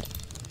nice.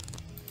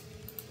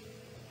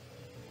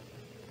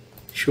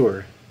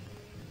 Sure.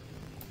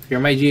 If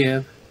you're my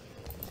GF,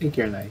 I think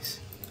you're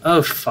nice.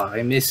 Oh fuck,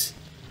 I missed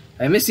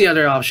the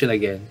other option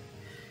again.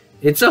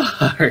 It's so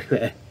hard,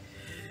 man.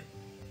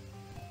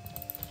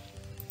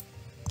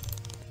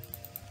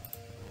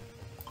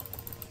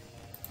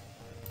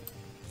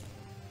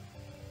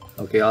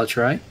 Okay, I'll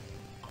try.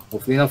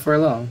 Hopefully not for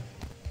long.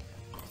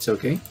 It's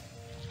okay.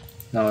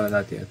 No,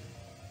 not yet.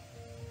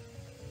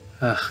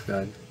 Ah,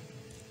 God.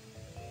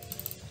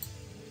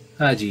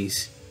 Ah,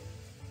 jeez.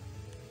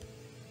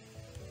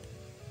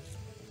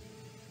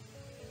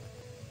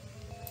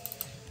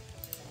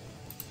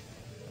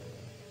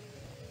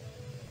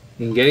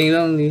 I'm getting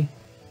lonely.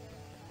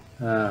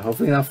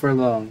 Hopefully not for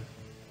long.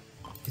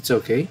 It's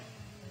okay.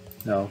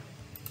 No.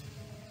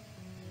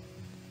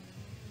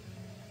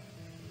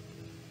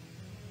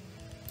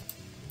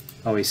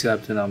 Oh, we still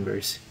have the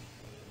numbers.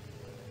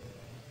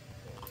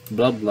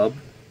 Blub blub.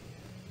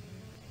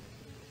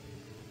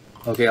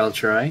 Okay, I'll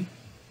try.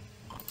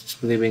 Just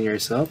believe in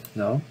yourself.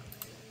 No.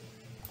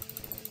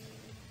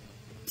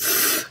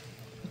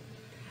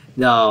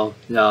 No,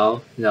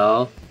 no,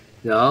 no,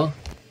 no.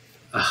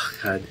 Oh,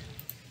 God.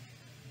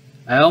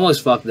 I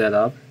almost fucked that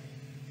up.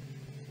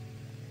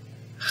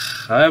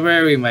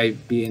 However, we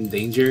might be in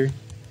danger.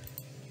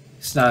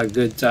 It's not a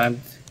good time.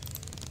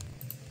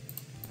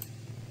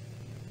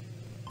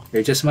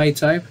 You're just my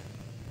type?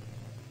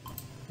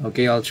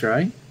 Okay, I'll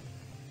try.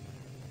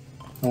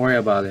 Don't worry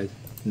about it.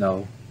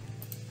 No.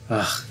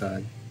 Oh,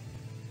 God.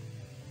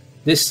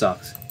 This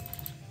sucks.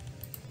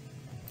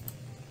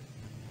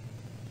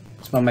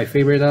 It's one of my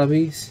favorite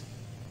hobbies.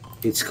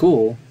 It's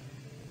cool.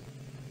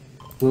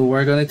 We'll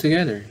work on it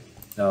together.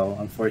 No,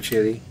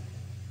 unfortunately.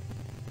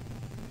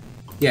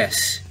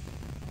 Yes.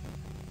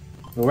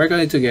 We'll work on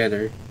it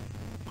together.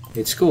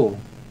 It's cool.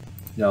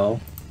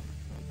 No.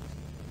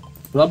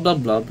 Blah blah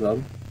blah blah.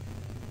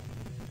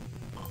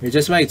 You're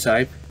just my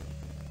type.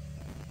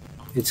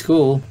 It's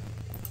cool.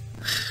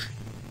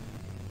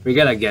 We're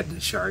gonna get the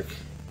shark.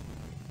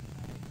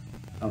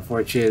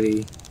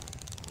 Unfortunately.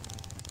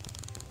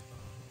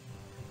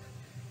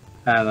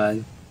 Hang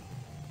on.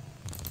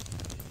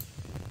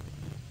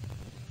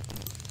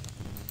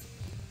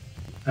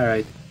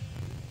 Alright.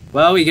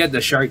 Well, we get the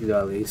shark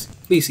though, at least.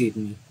 Please eat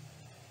me.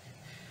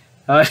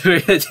 However,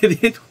 that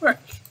didn't work.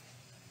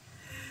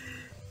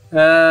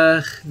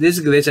 This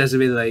glitch has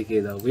been like,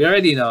 you know, we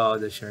already know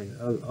the shark.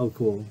 Oh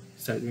cool.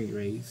 Start doing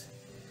raise.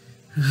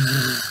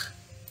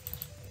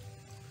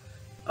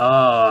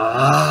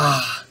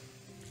 I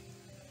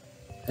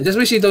just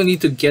wish you don't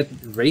need to get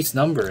race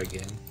number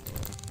again.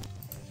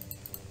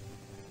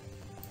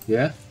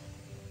 Yeah?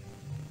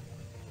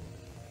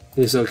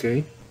 It's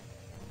okay.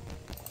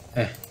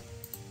 Eh.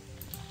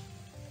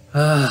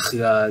 Ah,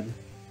 God.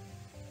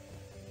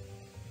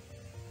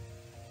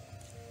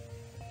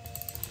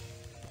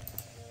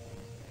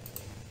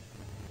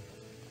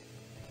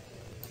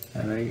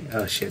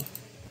 Oh shit.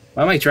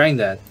 Why am I trying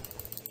that?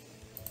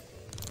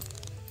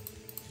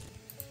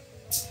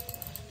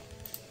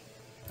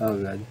 Oh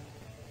God.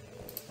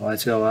 Well,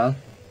 let's go out.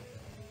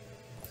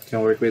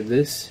 Can work with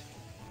this.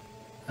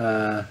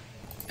 Oh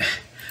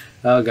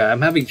God,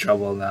 I'm having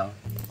trouble now.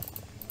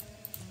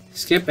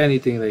 Skip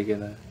anything like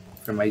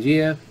for my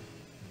GF.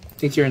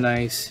 Think you're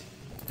nice.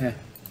 Eh.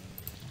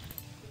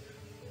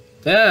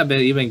 Yeah, but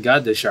even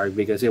got the shark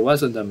because it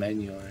was on the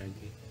menu already.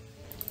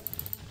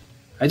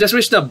 I just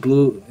wish the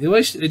blue.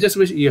 I just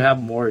wish you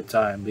have more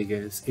time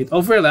because it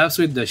overlaps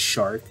with the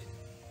shark.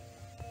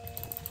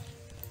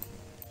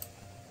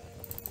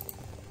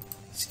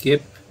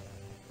 Skip.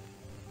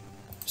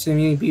 So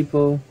many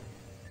people.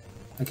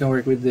 I can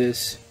work with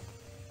this.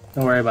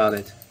 Don't worry about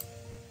it.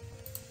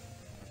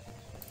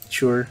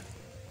 Sure.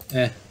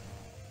 Eh.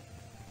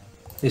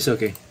 It's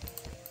okay.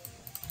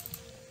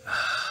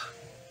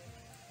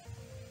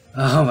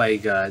 Oh my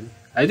God.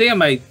 I think I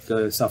might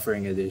go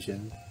Suffering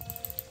Edition.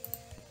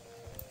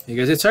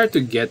 Because it's hard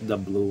to get the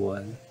blue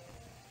one.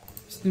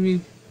 Just let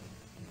me...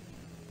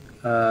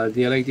 do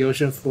you like the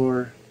ocean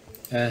floor?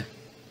 Eh.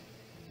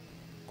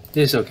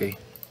 It's okay.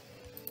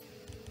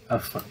 Oh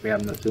fuck, we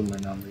have no 2 more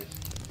numbers.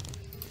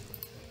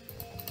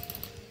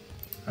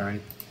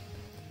 Alright.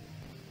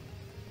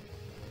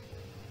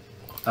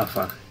 Oh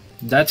fuck.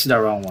 That's the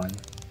wrong one.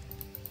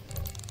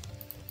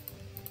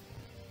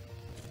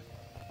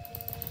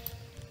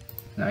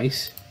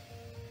 Nice.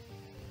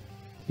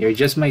 You're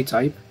just my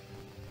type.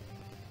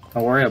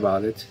 Don't worry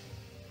about it.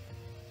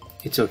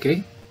 It's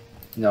okay.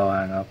 No,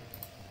 hang up.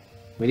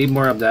 We need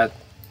more of that.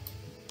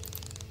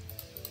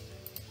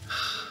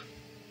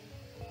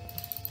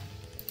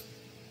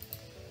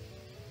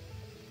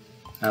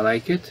 I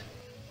like it.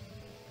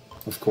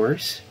 Of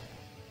course.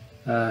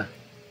 How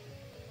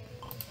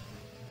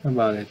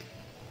about it?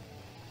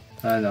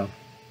 No.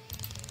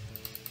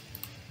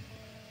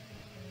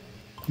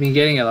 Me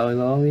getting a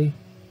lolly.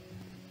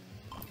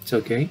 It's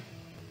okay.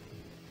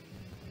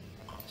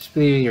 Just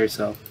believe in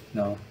yourself.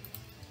 No.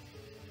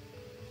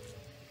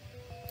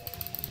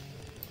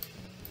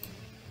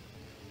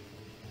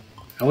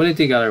 I wouldn't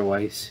think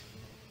otherwise.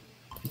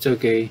 It's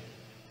okay.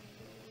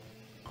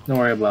 Don't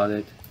worry about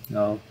it.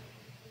 No.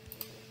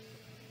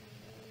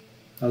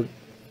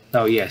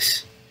 Oh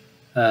yes.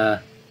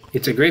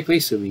 It's a great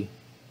place to be.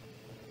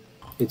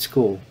 It's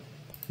cool.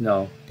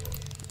 No.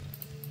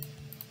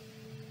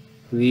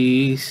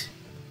 Please.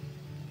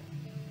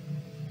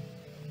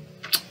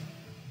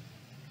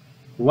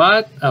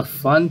 What a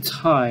fun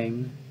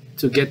time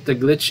to get the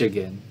glitch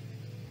again.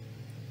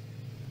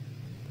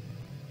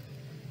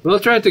 We'll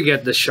try to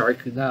get the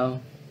shark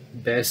now.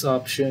 Best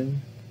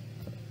option.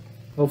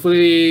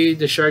 Hopefully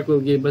the shark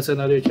will give us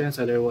another chance,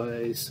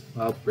 otherwise,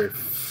 well, we're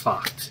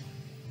fucked.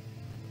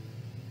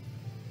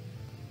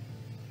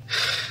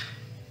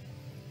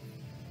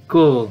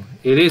 Cool.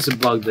 It is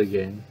bugged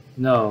again.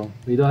 No,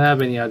 we don't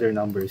have any other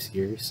numbers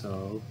here,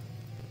 so...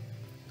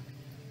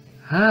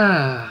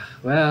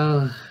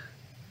 well...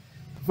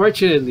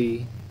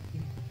 Fortunately,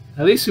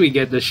 at least we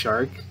get the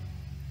shark.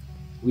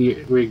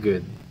 We're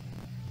good.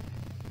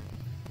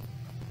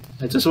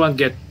 I just want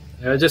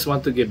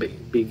to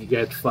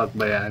get fucked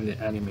by an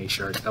anime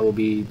shark. That will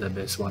be the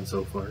best one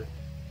so far.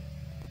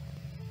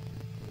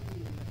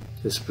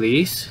 Just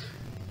please.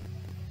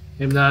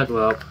 If not,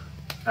 well,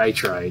 I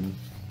tried.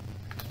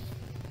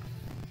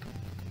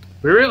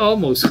 We were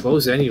almost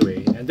close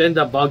anyway, and then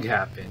the bug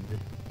happened.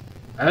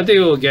 I don't think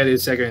we'll get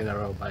it second in a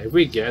row, but if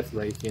we get,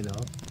 like, you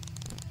know...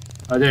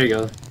 Oh, there you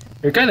go.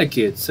 You're kinda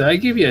cute, so I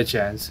give you a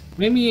chance.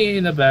 Maybe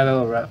in a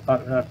battle,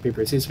 rock,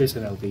 paper, scissors,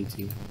 and I'll beat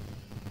you.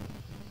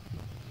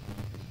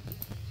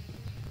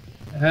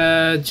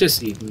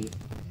 Just eat me.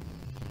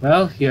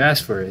 Well, you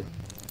asked for it.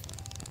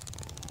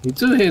 You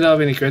two hit off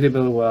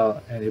incredibly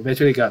well and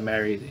eventually got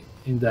married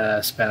in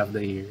the span of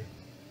the year.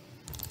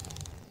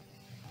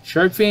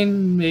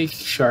 Shortfin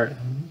makes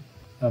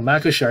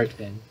Mako Shark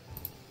End.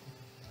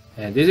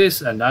 And this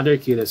is another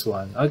cutest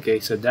one. Okay,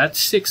 so that's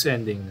 6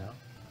 ending now.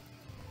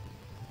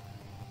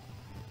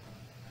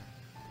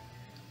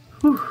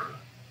 Whew.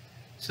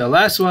 So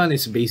last one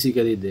is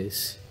basically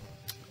this.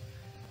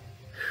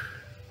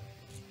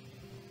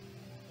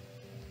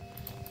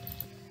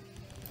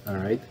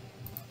 Alright.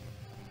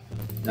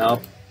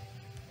 Now.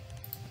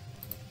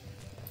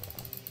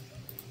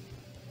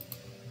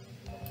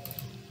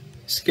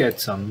 Let's get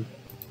some.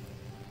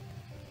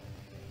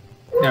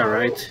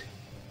 Alright.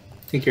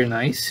 Think you're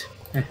nice?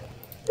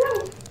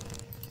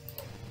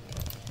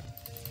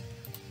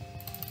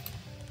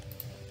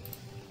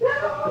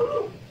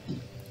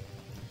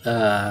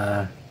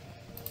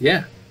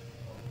 Yeah.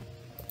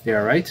 You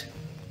alright?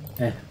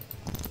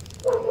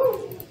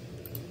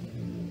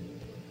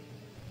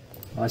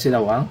 Once in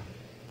a while.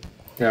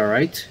 You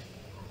alright?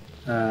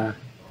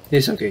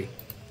 It's okay.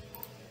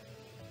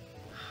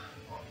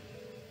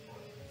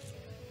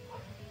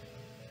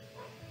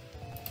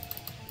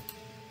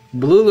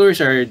 Blue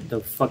lures are the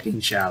fucking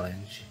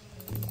challenge.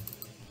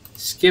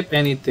 Skip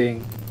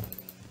anything.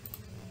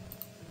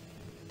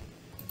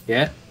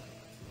 Yeah?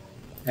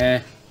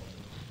 I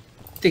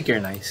think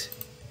you're nice.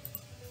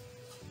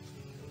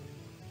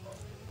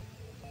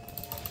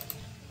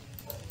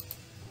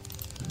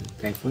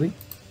 Thankfully.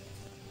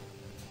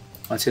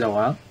 Once in a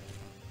while.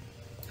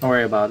 Don't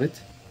worry about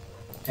it.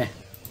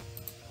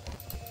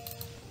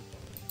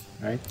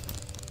 Right?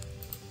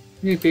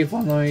 Any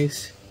painful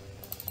noise.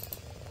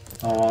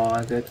 I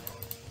want it.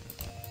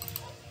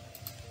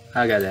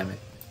 Ah, goddammit.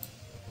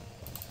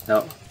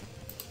 No.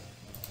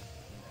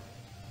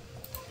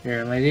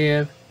 Here, my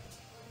dear.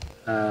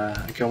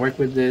 I can work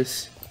with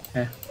this.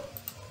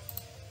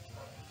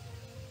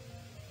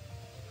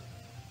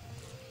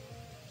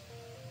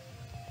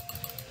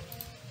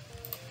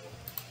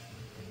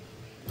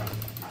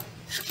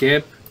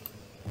 Skip.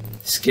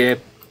 Skip.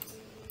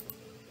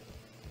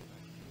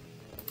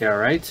 You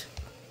alright?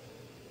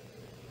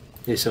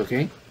 It's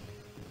okay.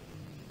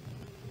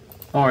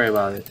 Don't worry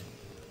about it.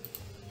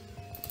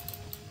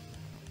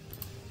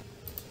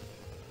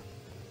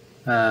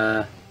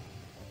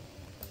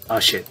 Oh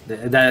shit,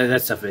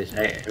 that's a fish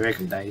I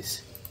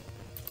recognize.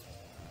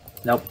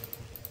 Nope.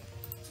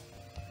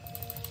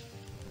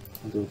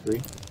 1, 2,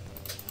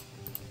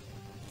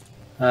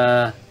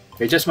 3.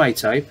 You're just my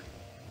type.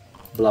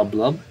 Blub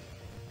blub.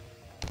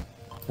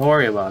 Don't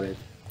worry about it.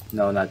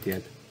 No, not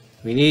yet.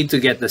 We need to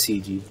get the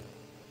CG.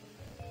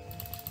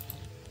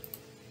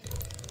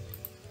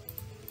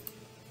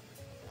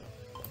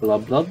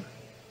 Blub blub.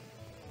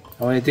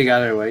 I want to think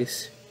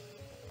otherwise.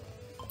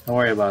 Don't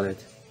worry about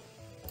it.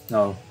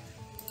 No.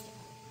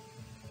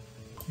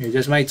 You're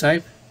just my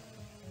type?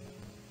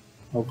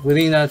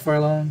 Hopefully not for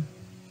long.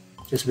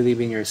 Just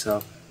believe in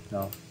yourself.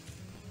 No.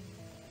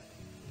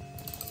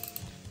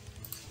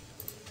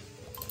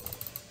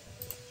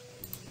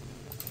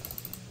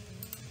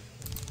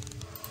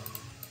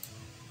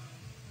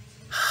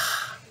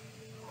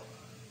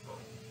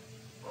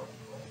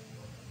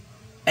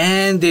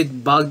 And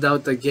it bugged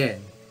out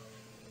again.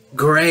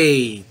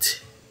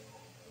 Great.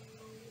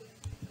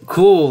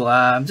 Cool.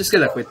 I'm just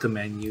gonna quit the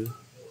menu.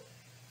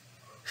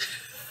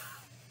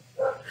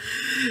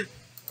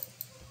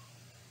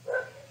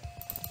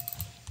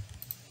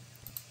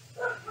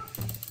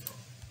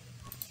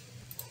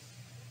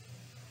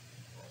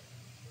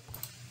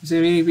 So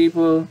many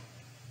people.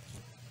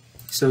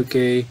 It's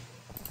okay.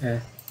 Yeah.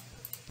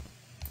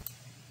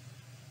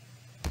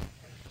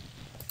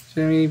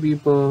 So many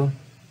people.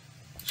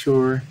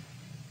 Sure.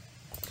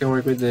 Can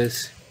work with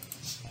this.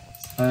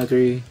 1, 2,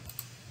 3.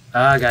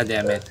 Ah, god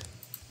damn it.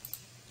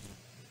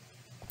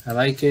 I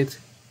like it.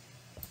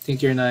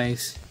 Think you're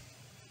nice.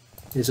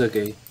 It's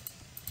okay.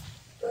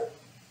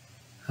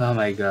 Oh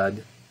my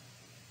god.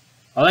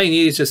 All I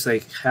need is just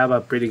like have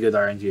a pretty good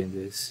RNG in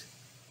this.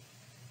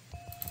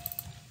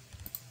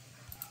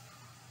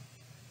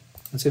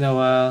 Once in a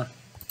while,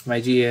 my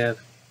GF,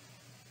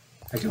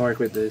 I can work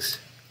with this.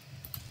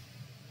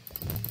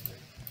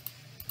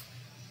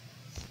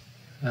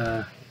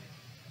 I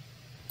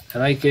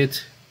like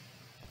it.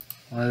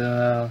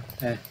 Well,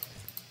 eh.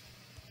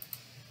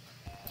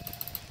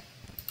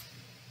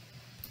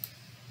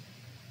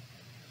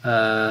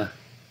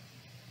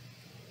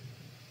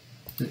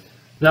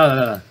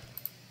 No.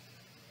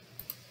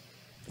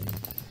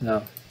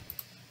 No.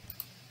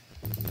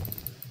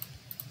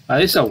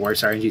 This is the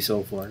worst RNG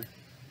so far.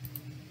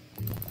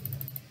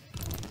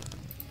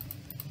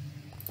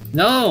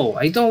 No,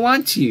 I don't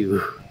want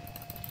you.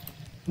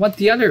 I want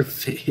the other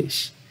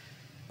fish.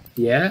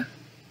 Yeah?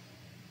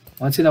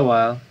 Once in a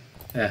while.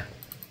 Yeah.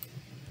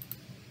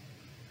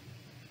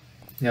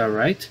 Yeah,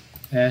 right?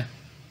 Yeah.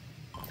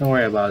 Don't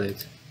worry about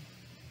it.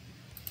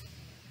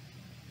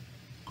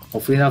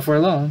 Hopefully not for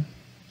long.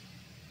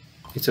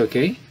 It's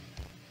okay.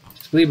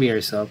 Just believe in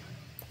yourself.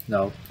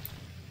 No.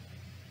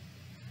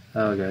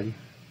 Oh god.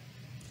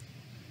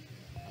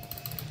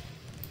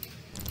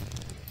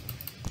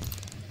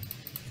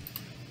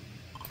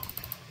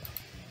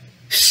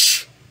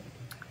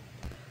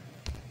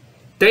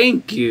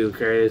 Thank you,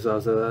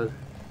 karelessocelot.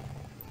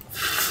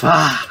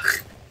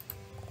 Fuck.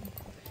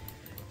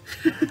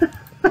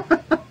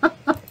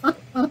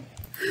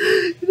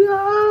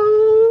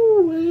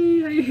 No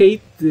way. I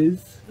hate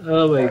this.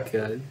 Oh my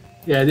god.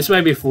 Yeah, this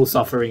might be full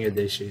suffering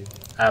edition.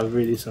 I'm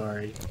really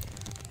sorry.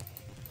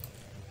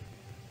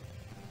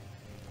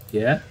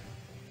 Yeah?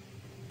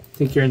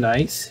 Think you're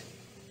nice?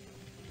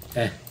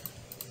 Eh.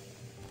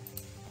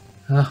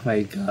 Oh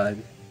my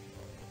god.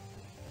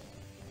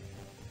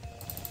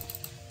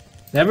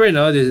 Never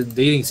know this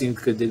dating scene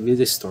could be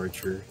this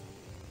torture.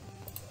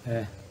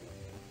 Eh.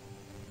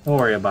 Don't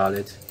worry about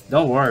it.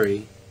 Don't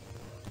worry.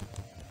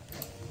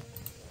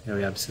 Yeah,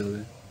 we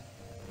absolutely.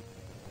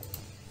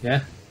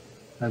 Yeah?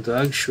 Not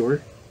dog,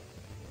 sure.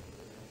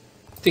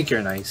 Think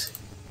you're nice.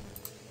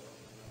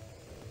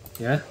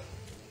 Yeah?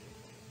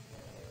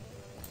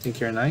 Think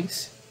you're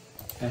nice?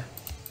 Yeah.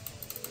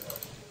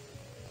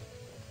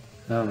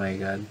 Oh my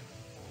god.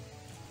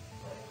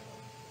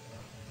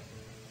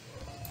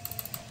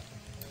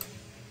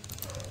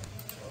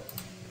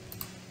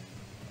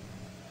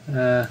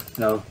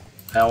 No.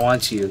 I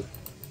want you.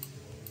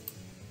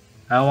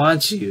 I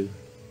want you.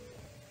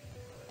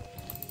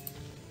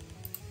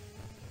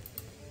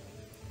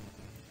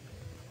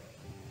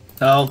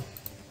 No.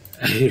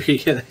 I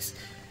realize.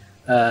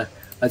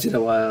 Once in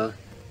a while.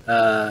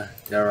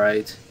 They're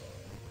right.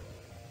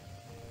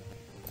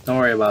 Don't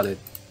worry about it.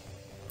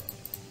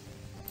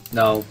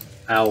 No.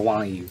 I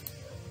want you.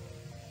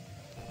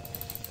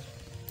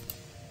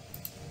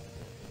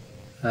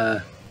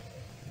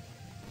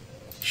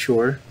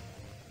 Sure.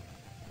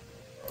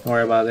 Don't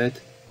worry about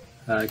it.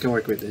 I can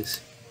work with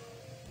this.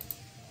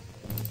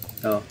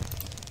 No.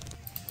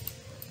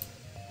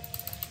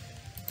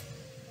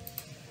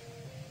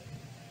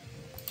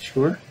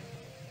 Sure?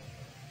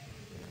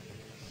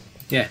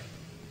 Yeah.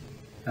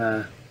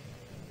 I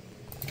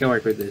can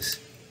work with this.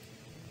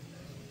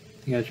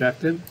 Think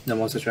attractive? The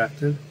most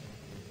attractive?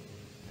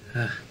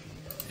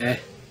 Eh.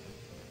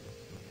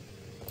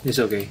 It's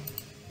okay.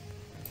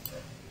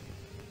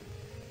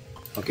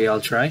 Okay,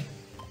 I'll try.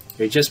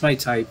 You're just my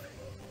type.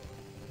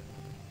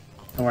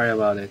 Don't worry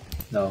about it.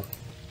 No.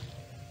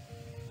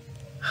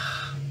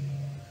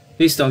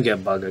 Please don't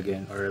get bugged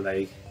again or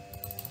like.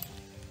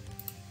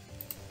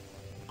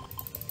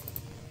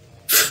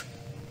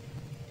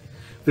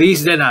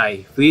 Please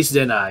deny. Please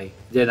deny.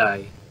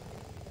 Deny.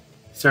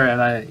 Sorry, I'm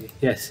not.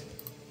 Yes.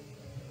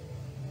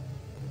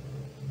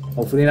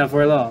 Hopefully not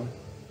for long.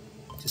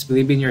 Just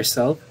believe in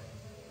yourself.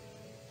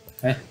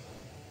 Eh?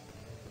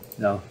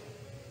 No.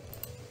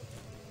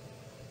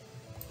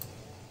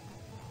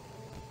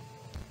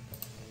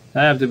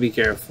 I have to be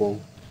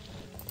careful.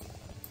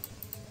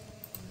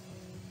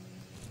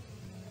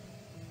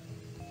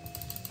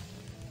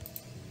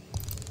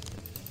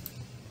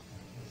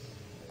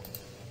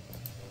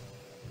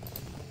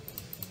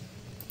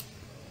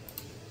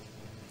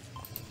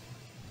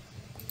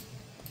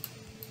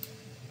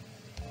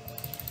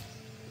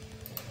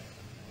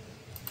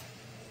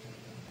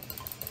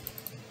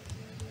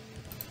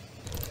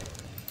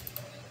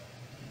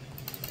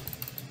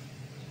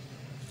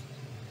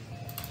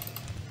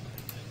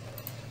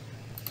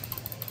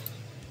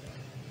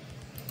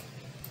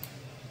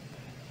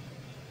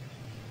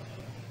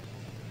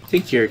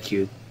 think you're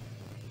cute.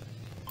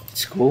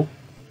 It's cool.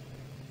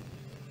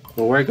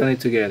 We'll work on it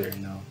together,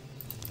 you know.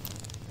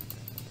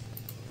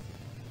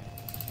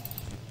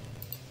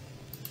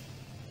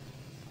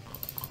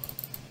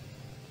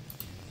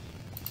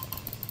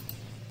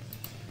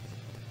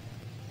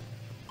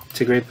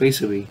 It's a great place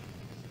to be.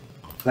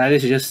 Glad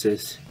it's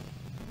justice.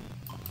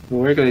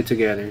 We'll work on it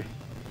together.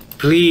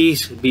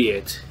 Please be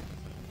it.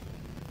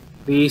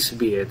 Please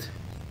be it.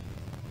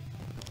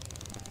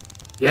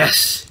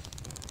 Yes!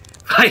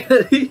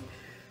 Finally!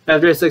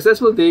 After a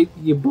successful date,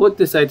 you both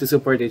decide to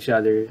support each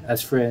other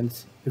as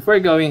friends before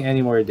going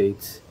any more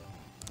dates.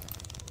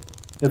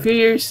 In a few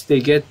years, they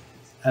get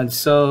and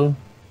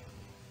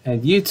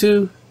you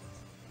two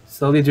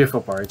slowly drift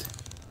apart.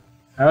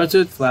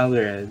 Arrowtooth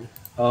Flounder CG.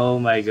 Oh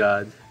my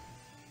god.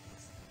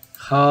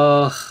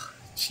 Oh,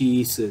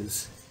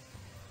 Jesus.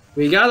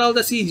 We got all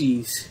the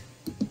CGs.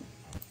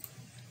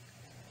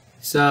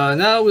 So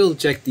now we'll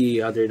check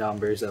the other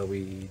numbers that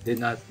we did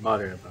not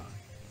bother about.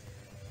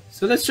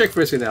 So let's check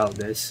first without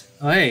this.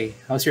 Oh hey,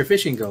 how's your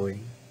fishing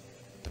going?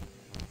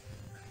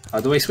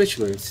 How do I switch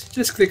lures?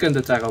 Just click on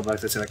the tackle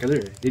box and select a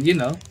lure. Did you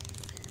know?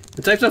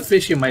 The types of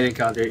fish you might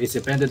encounter is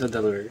dependent on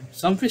the lure.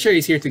 Some fish are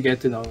easier to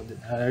get to know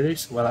than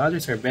others, while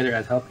others are better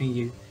at helping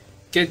you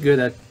get good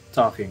at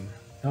talking.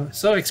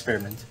 So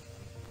experiment.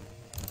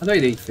 How do I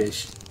date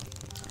fish?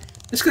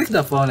 Just click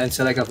the phone and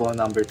select a phone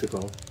number to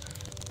call.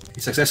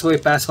 You successfully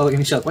pass all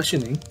initial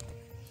questioning.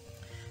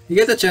 You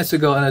get a chance to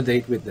go on a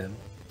date with them.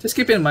 Just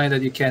keep in mind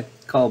that you can't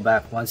call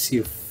back once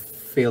you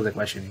fail the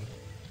questioning.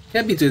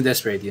 Can't be too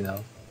desperate, you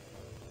know.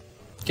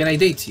 Can I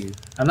date you?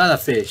 I'm not a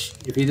fish.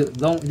 If you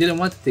didn't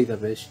want to date a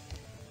fish,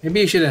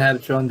 maybe you shouldn't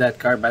have thrown that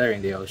car battery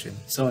in the ocean.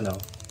 So no.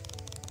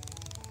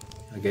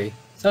 Okay.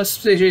 Some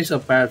species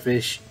of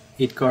parrotfish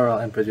eat coral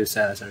and produce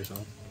sand as a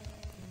result.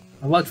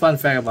 About fun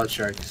fact about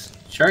sharks.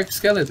 Shark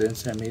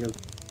skeletons are made of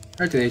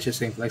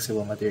cartilaginous and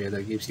flexible material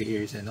that gives you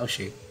ears and no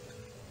shape.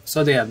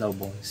 So they have no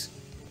bones.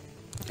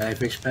 Can I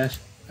fish back?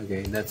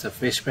 Okay, that's a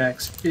fish pack.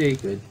 Pretty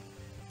good.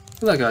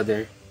 Good luck out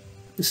there.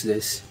 Who's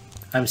this?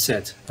 I'm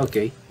Seth.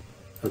 Okay.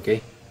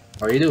 Okay.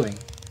 How are you doing?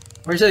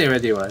 Where's I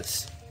already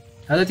was?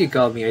 Now that you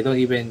called me, I don't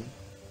even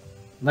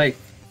like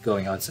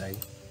going outside.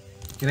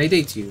 Can I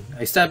date you?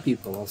 I stab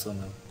people also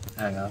no.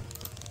 Hang up.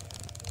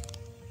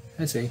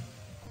 I see.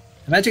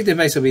 The magic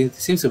device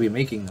seems to be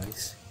making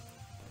noise.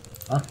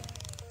 Huh?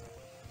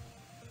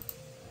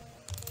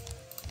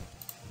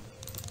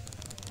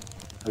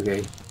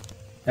 Okay.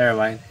 Never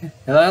mind.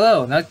 Hello,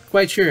 hello. Not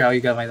quite sure how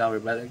you got my number,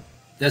 but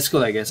that's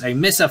cool, I guess. I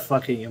missed a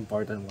fucking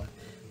important one.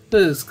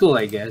 This is cool,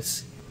 I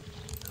guess.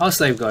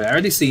 How's life going? I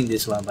already seen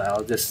this one, but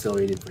I'll just still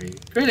read it for you.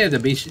 Currently at the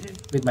beach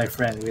with my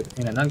friend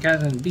in a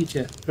non-canon beach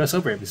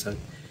crossover episode.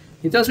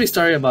 He tells me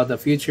story about the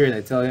future, and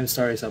I tell him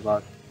stories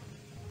about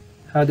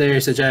how there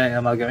is a giant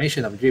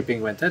amalgamation of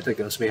dripping wet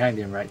tentacles behind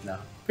him right now.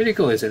 Pretty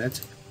cool, isn't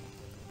it?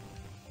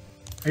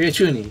 Are you a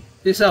tunie?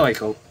 This is how I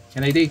cope.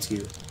 Can I date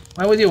you?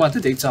 Why would you want to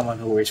date someone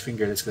who wears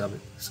fingerless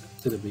gloves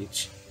to the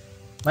beach?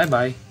 Bye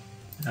bye.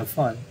 Have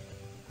fun.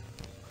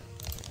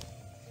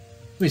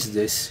 Who is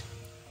this?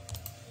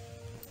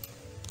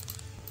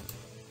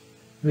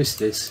 Who is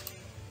this?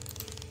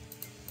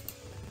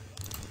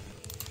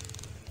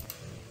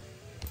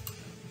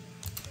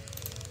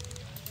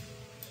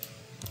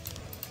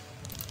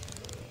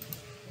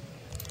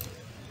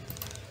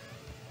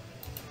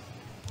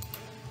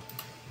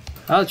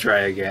 I'll try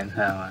again.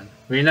 Hang on.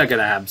 We're not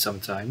gonna have some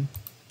time.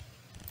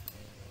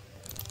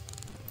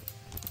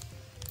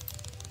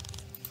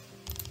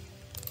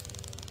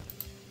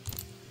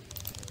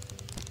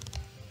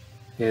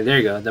 Yeah, there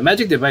you go. The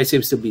magic device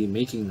seems to be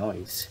making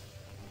noise.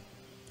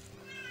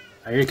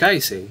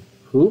 a.k.a.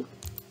 Who?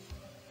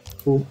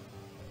 Who?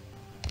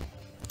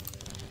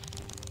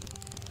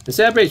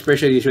 The average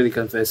person usually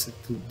confess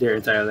their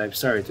entire life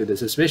story to the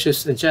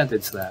suspicious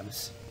enchanted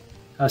slabs.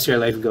 How's your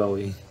life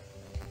going?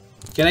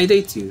 Can I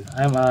date you?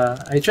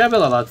 I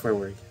travel a lot for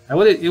work.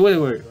 It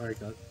wouldn't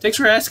work out. Thanks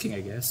for asking,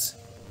 I guess.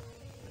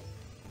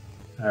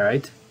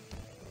 Alright.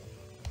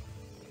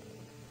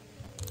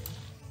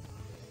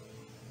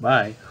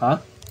 Bye. Huh?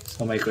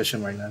 So my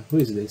question mark now. Who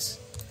is this?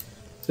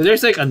 So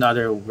there's like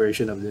another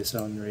version of this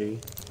on Ray.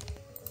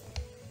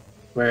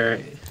 Where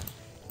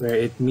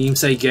it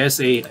means, I guess,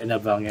 an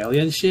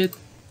Evangelion shit.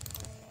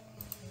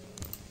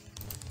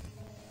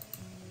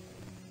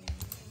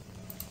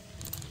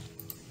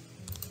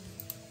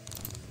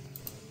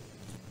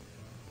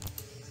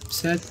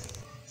 Seth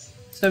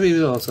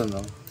people also know.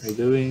 What are you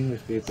doing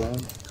with people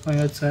going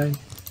outside?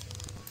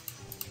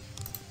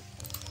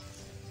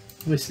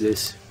 What is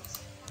this?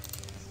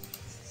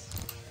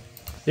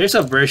 There's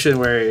a version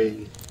where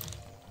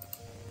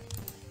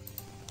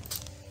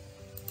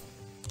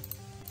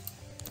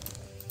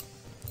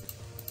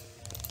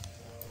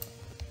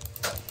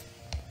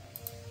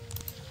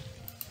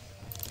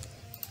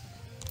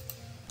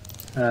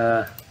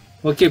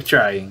we'll keep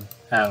trying.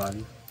 Hang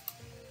on.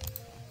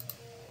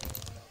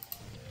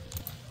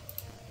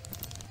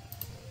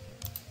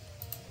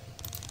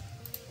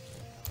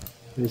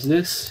 What is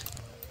this?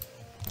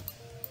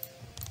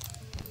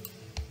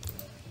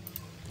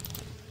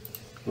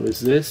 Who is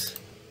this?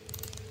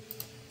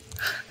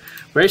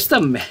 Where's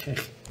the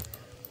mech?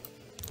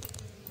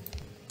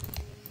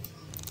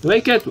 Do I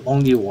get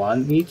only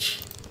one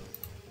each?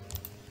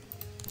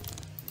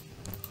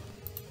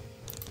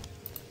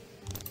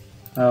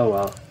 Oh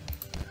well.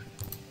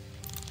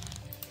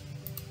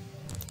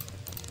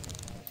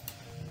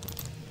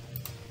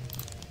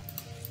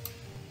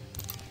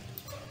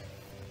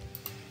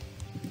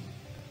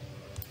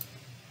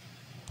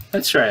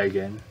 Let's try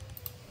again.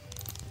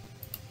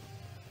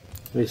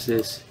 What is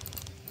this?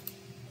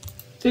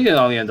 Take it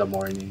only in the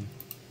morning.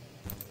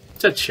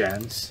 It's a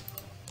chance.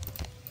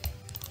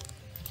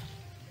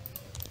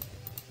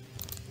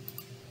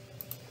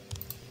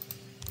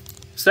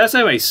 So last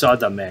time I saw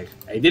the mech,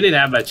 I didn't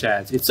have a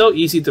chance. It's so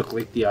easy to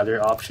click the other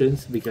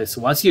options because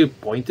once you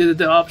pointed at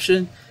the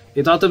option,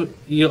 you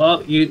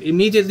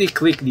immediately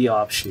click the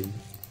option.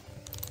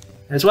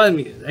 That's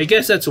one. I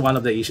guess that's one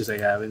of the issues I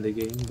have in the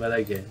game. But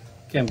again,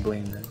 can't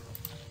blame them.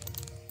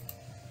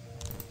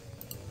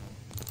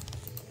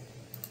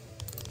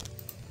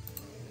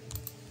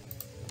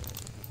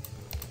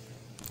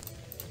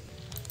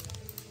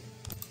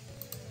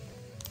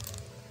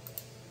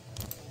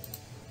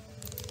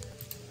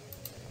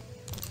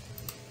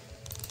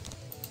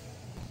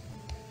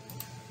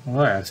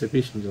 Oh, how's the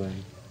fishing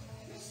going?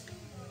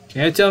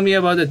 Can you tell me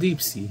about the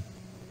deep sea?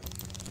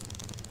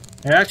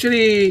 There are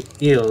actually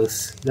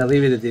eels that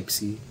live in the deep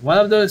sea. One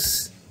of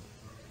those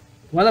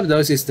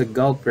is the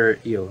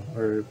gulper eel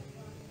or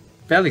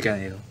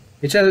pelican eel,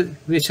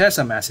 which has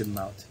a massive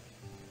mouth.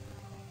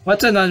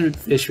 What's a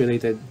non-fish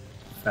related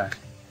fact?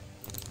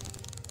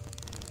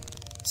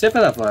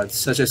 Cephalopods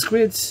such as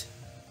squids,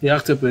 the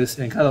octopus,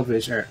 and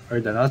cuttlefish or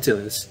the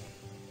nautilus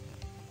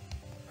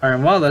are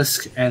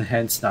mollusks and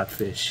hence not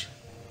fish.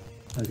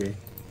 Okay.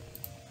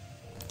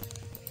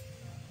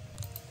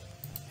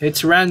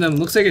 It's random.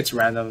 Looks like it's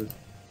random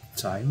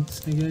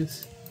times, I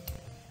guess.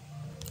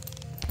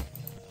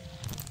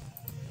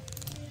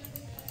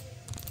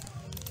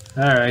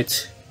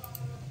 Alright.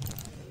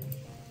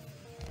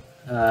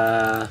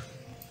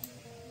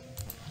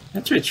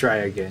 Let's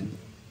retry again.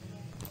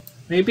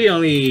 Maybe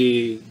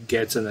only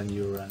gets on a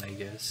new run, I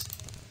guess.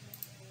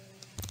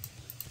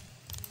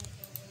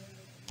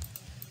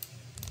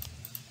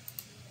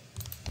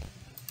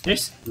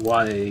 There's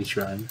one in each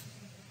run.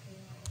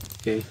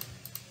 Okay.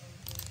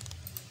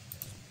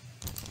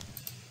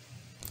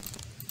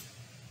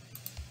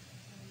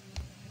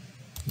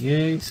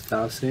 Yay,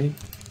 Stalsy.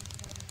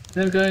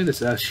 I'm going to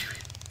South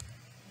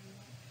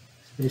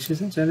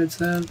Species enchanted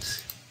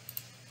subs.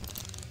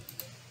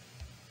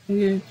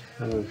 Yeah,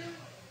 oh.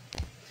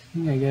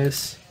 I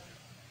guess.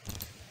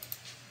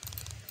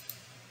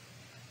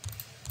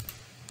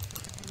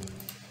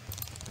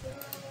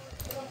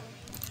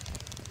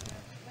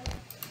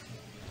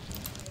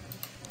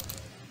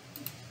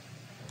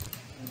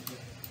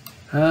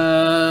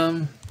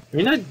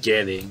 We're not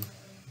getting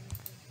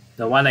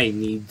the one I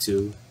need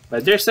to,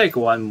 but there's like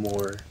one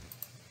more.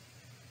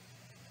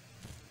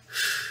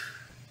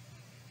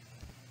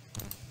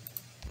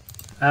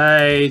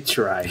 I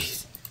tried.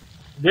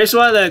 There's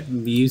one that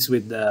leaves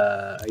with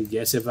the, I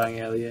guess,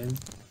 Evangelion.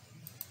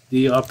 Do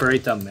you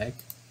operate a mech?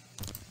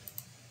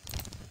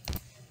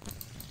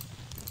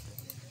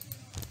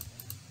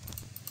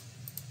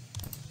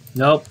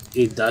 Nope,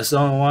 it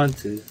doesn't want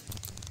to.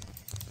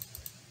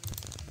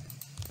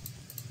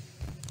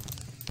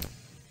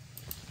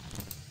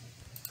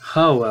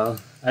 Oh well,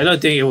 I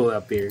don't think it will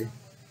appear.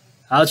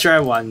 I'll try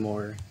one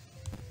more.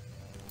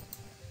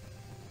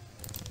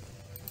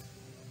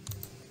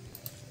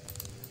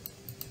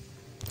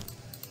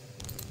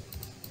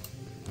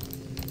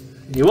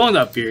 It won't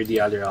appear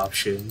the other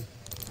option.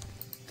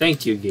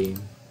 Thank you, game.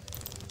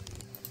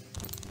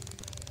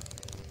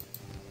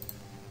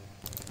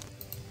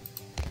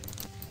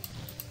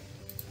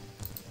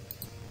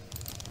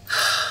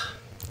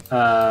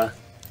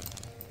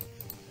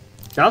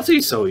 Galaxy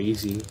is so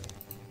easy.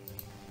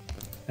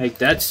 Like,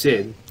 that's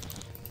it.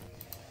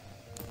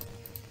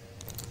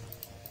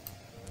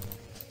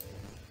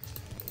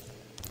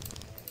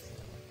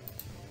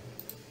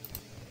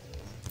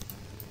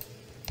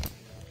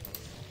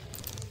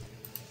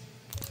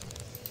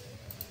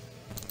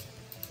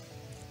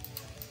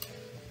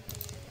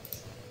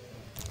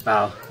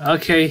 Wow,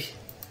 okay.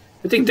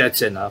 I think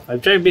that's enough.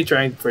 I've been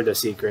trying for the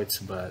secrets,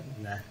 but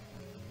nah.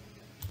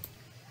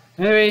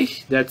 Anyway,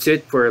 that's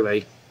it for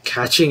like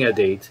catching a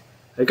date.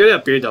 I could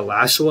appear the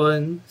last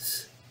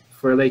ones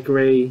for like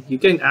Ray. You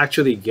can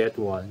actually get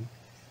one,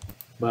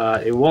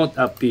 but it won't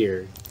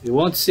appear. It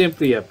won't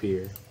simply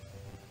appear.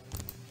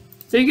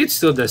 I think it's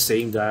still the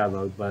same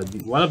dialogue, but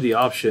one of the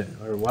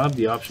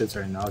options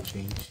are now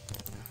changed.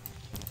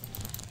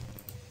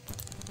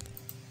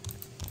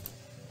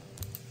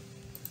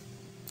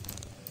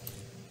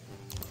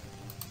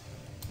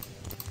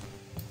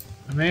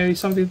 Maybe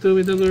something to do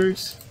with the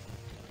lures.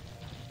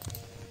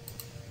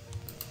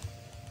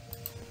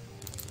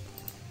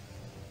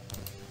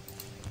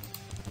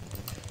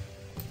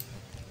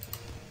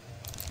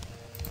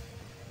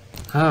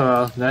 Oh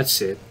well,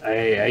 that's it.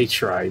 I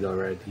tried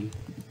already.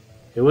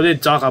 It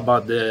wouldn't talk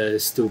about the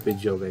stupid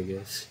joke, I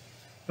guess.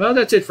 Well,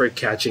 that's it for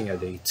catching a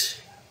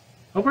date.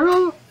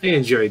 Overall, I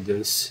enjoyed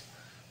this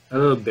a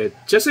little bit.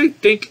 Just I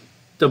think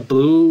the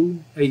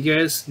blue, I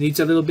guess, needs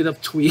a little bit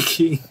of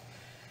tweaking.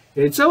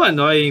 It's so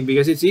annoying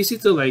because it's easy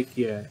to like,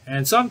 yeah.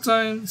 And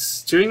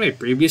sometimes during my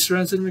previous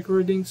runs and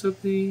recordings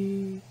of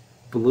the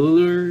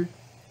bluer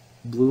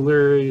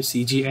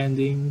CG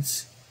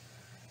endings,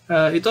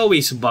 it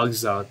always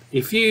bugs out.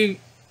 If you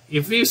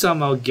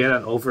somehow get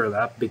an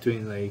overlap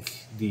between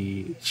like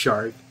the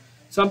shark,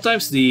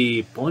 sometimes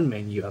the pawn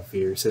menu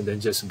appears and then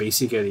just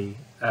basically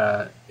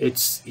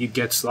you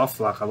get soft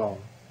lock along.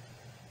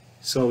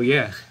 So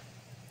yeah.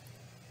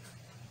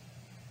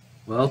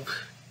 Well,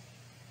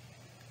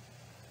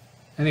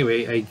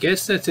 anyway, I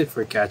guess that's it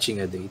for catching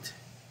a date.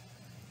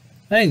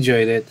 I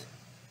enjoyed it.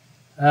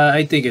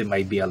 I think it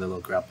might be a little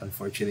crap,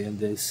 unfortunately, in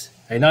this.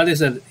 I noticed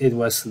that it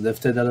was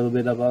lifted a little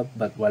bit above,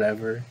 but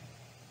whatever.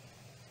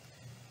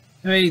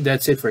 Anyway,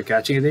 that's it for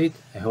catching a date.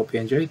 I hope you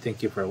enjoyed.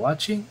 Thank you for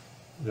watching.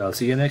 And I'll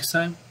see you next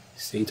time.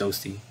 Stay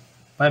toasty.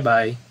 Bye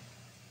bye.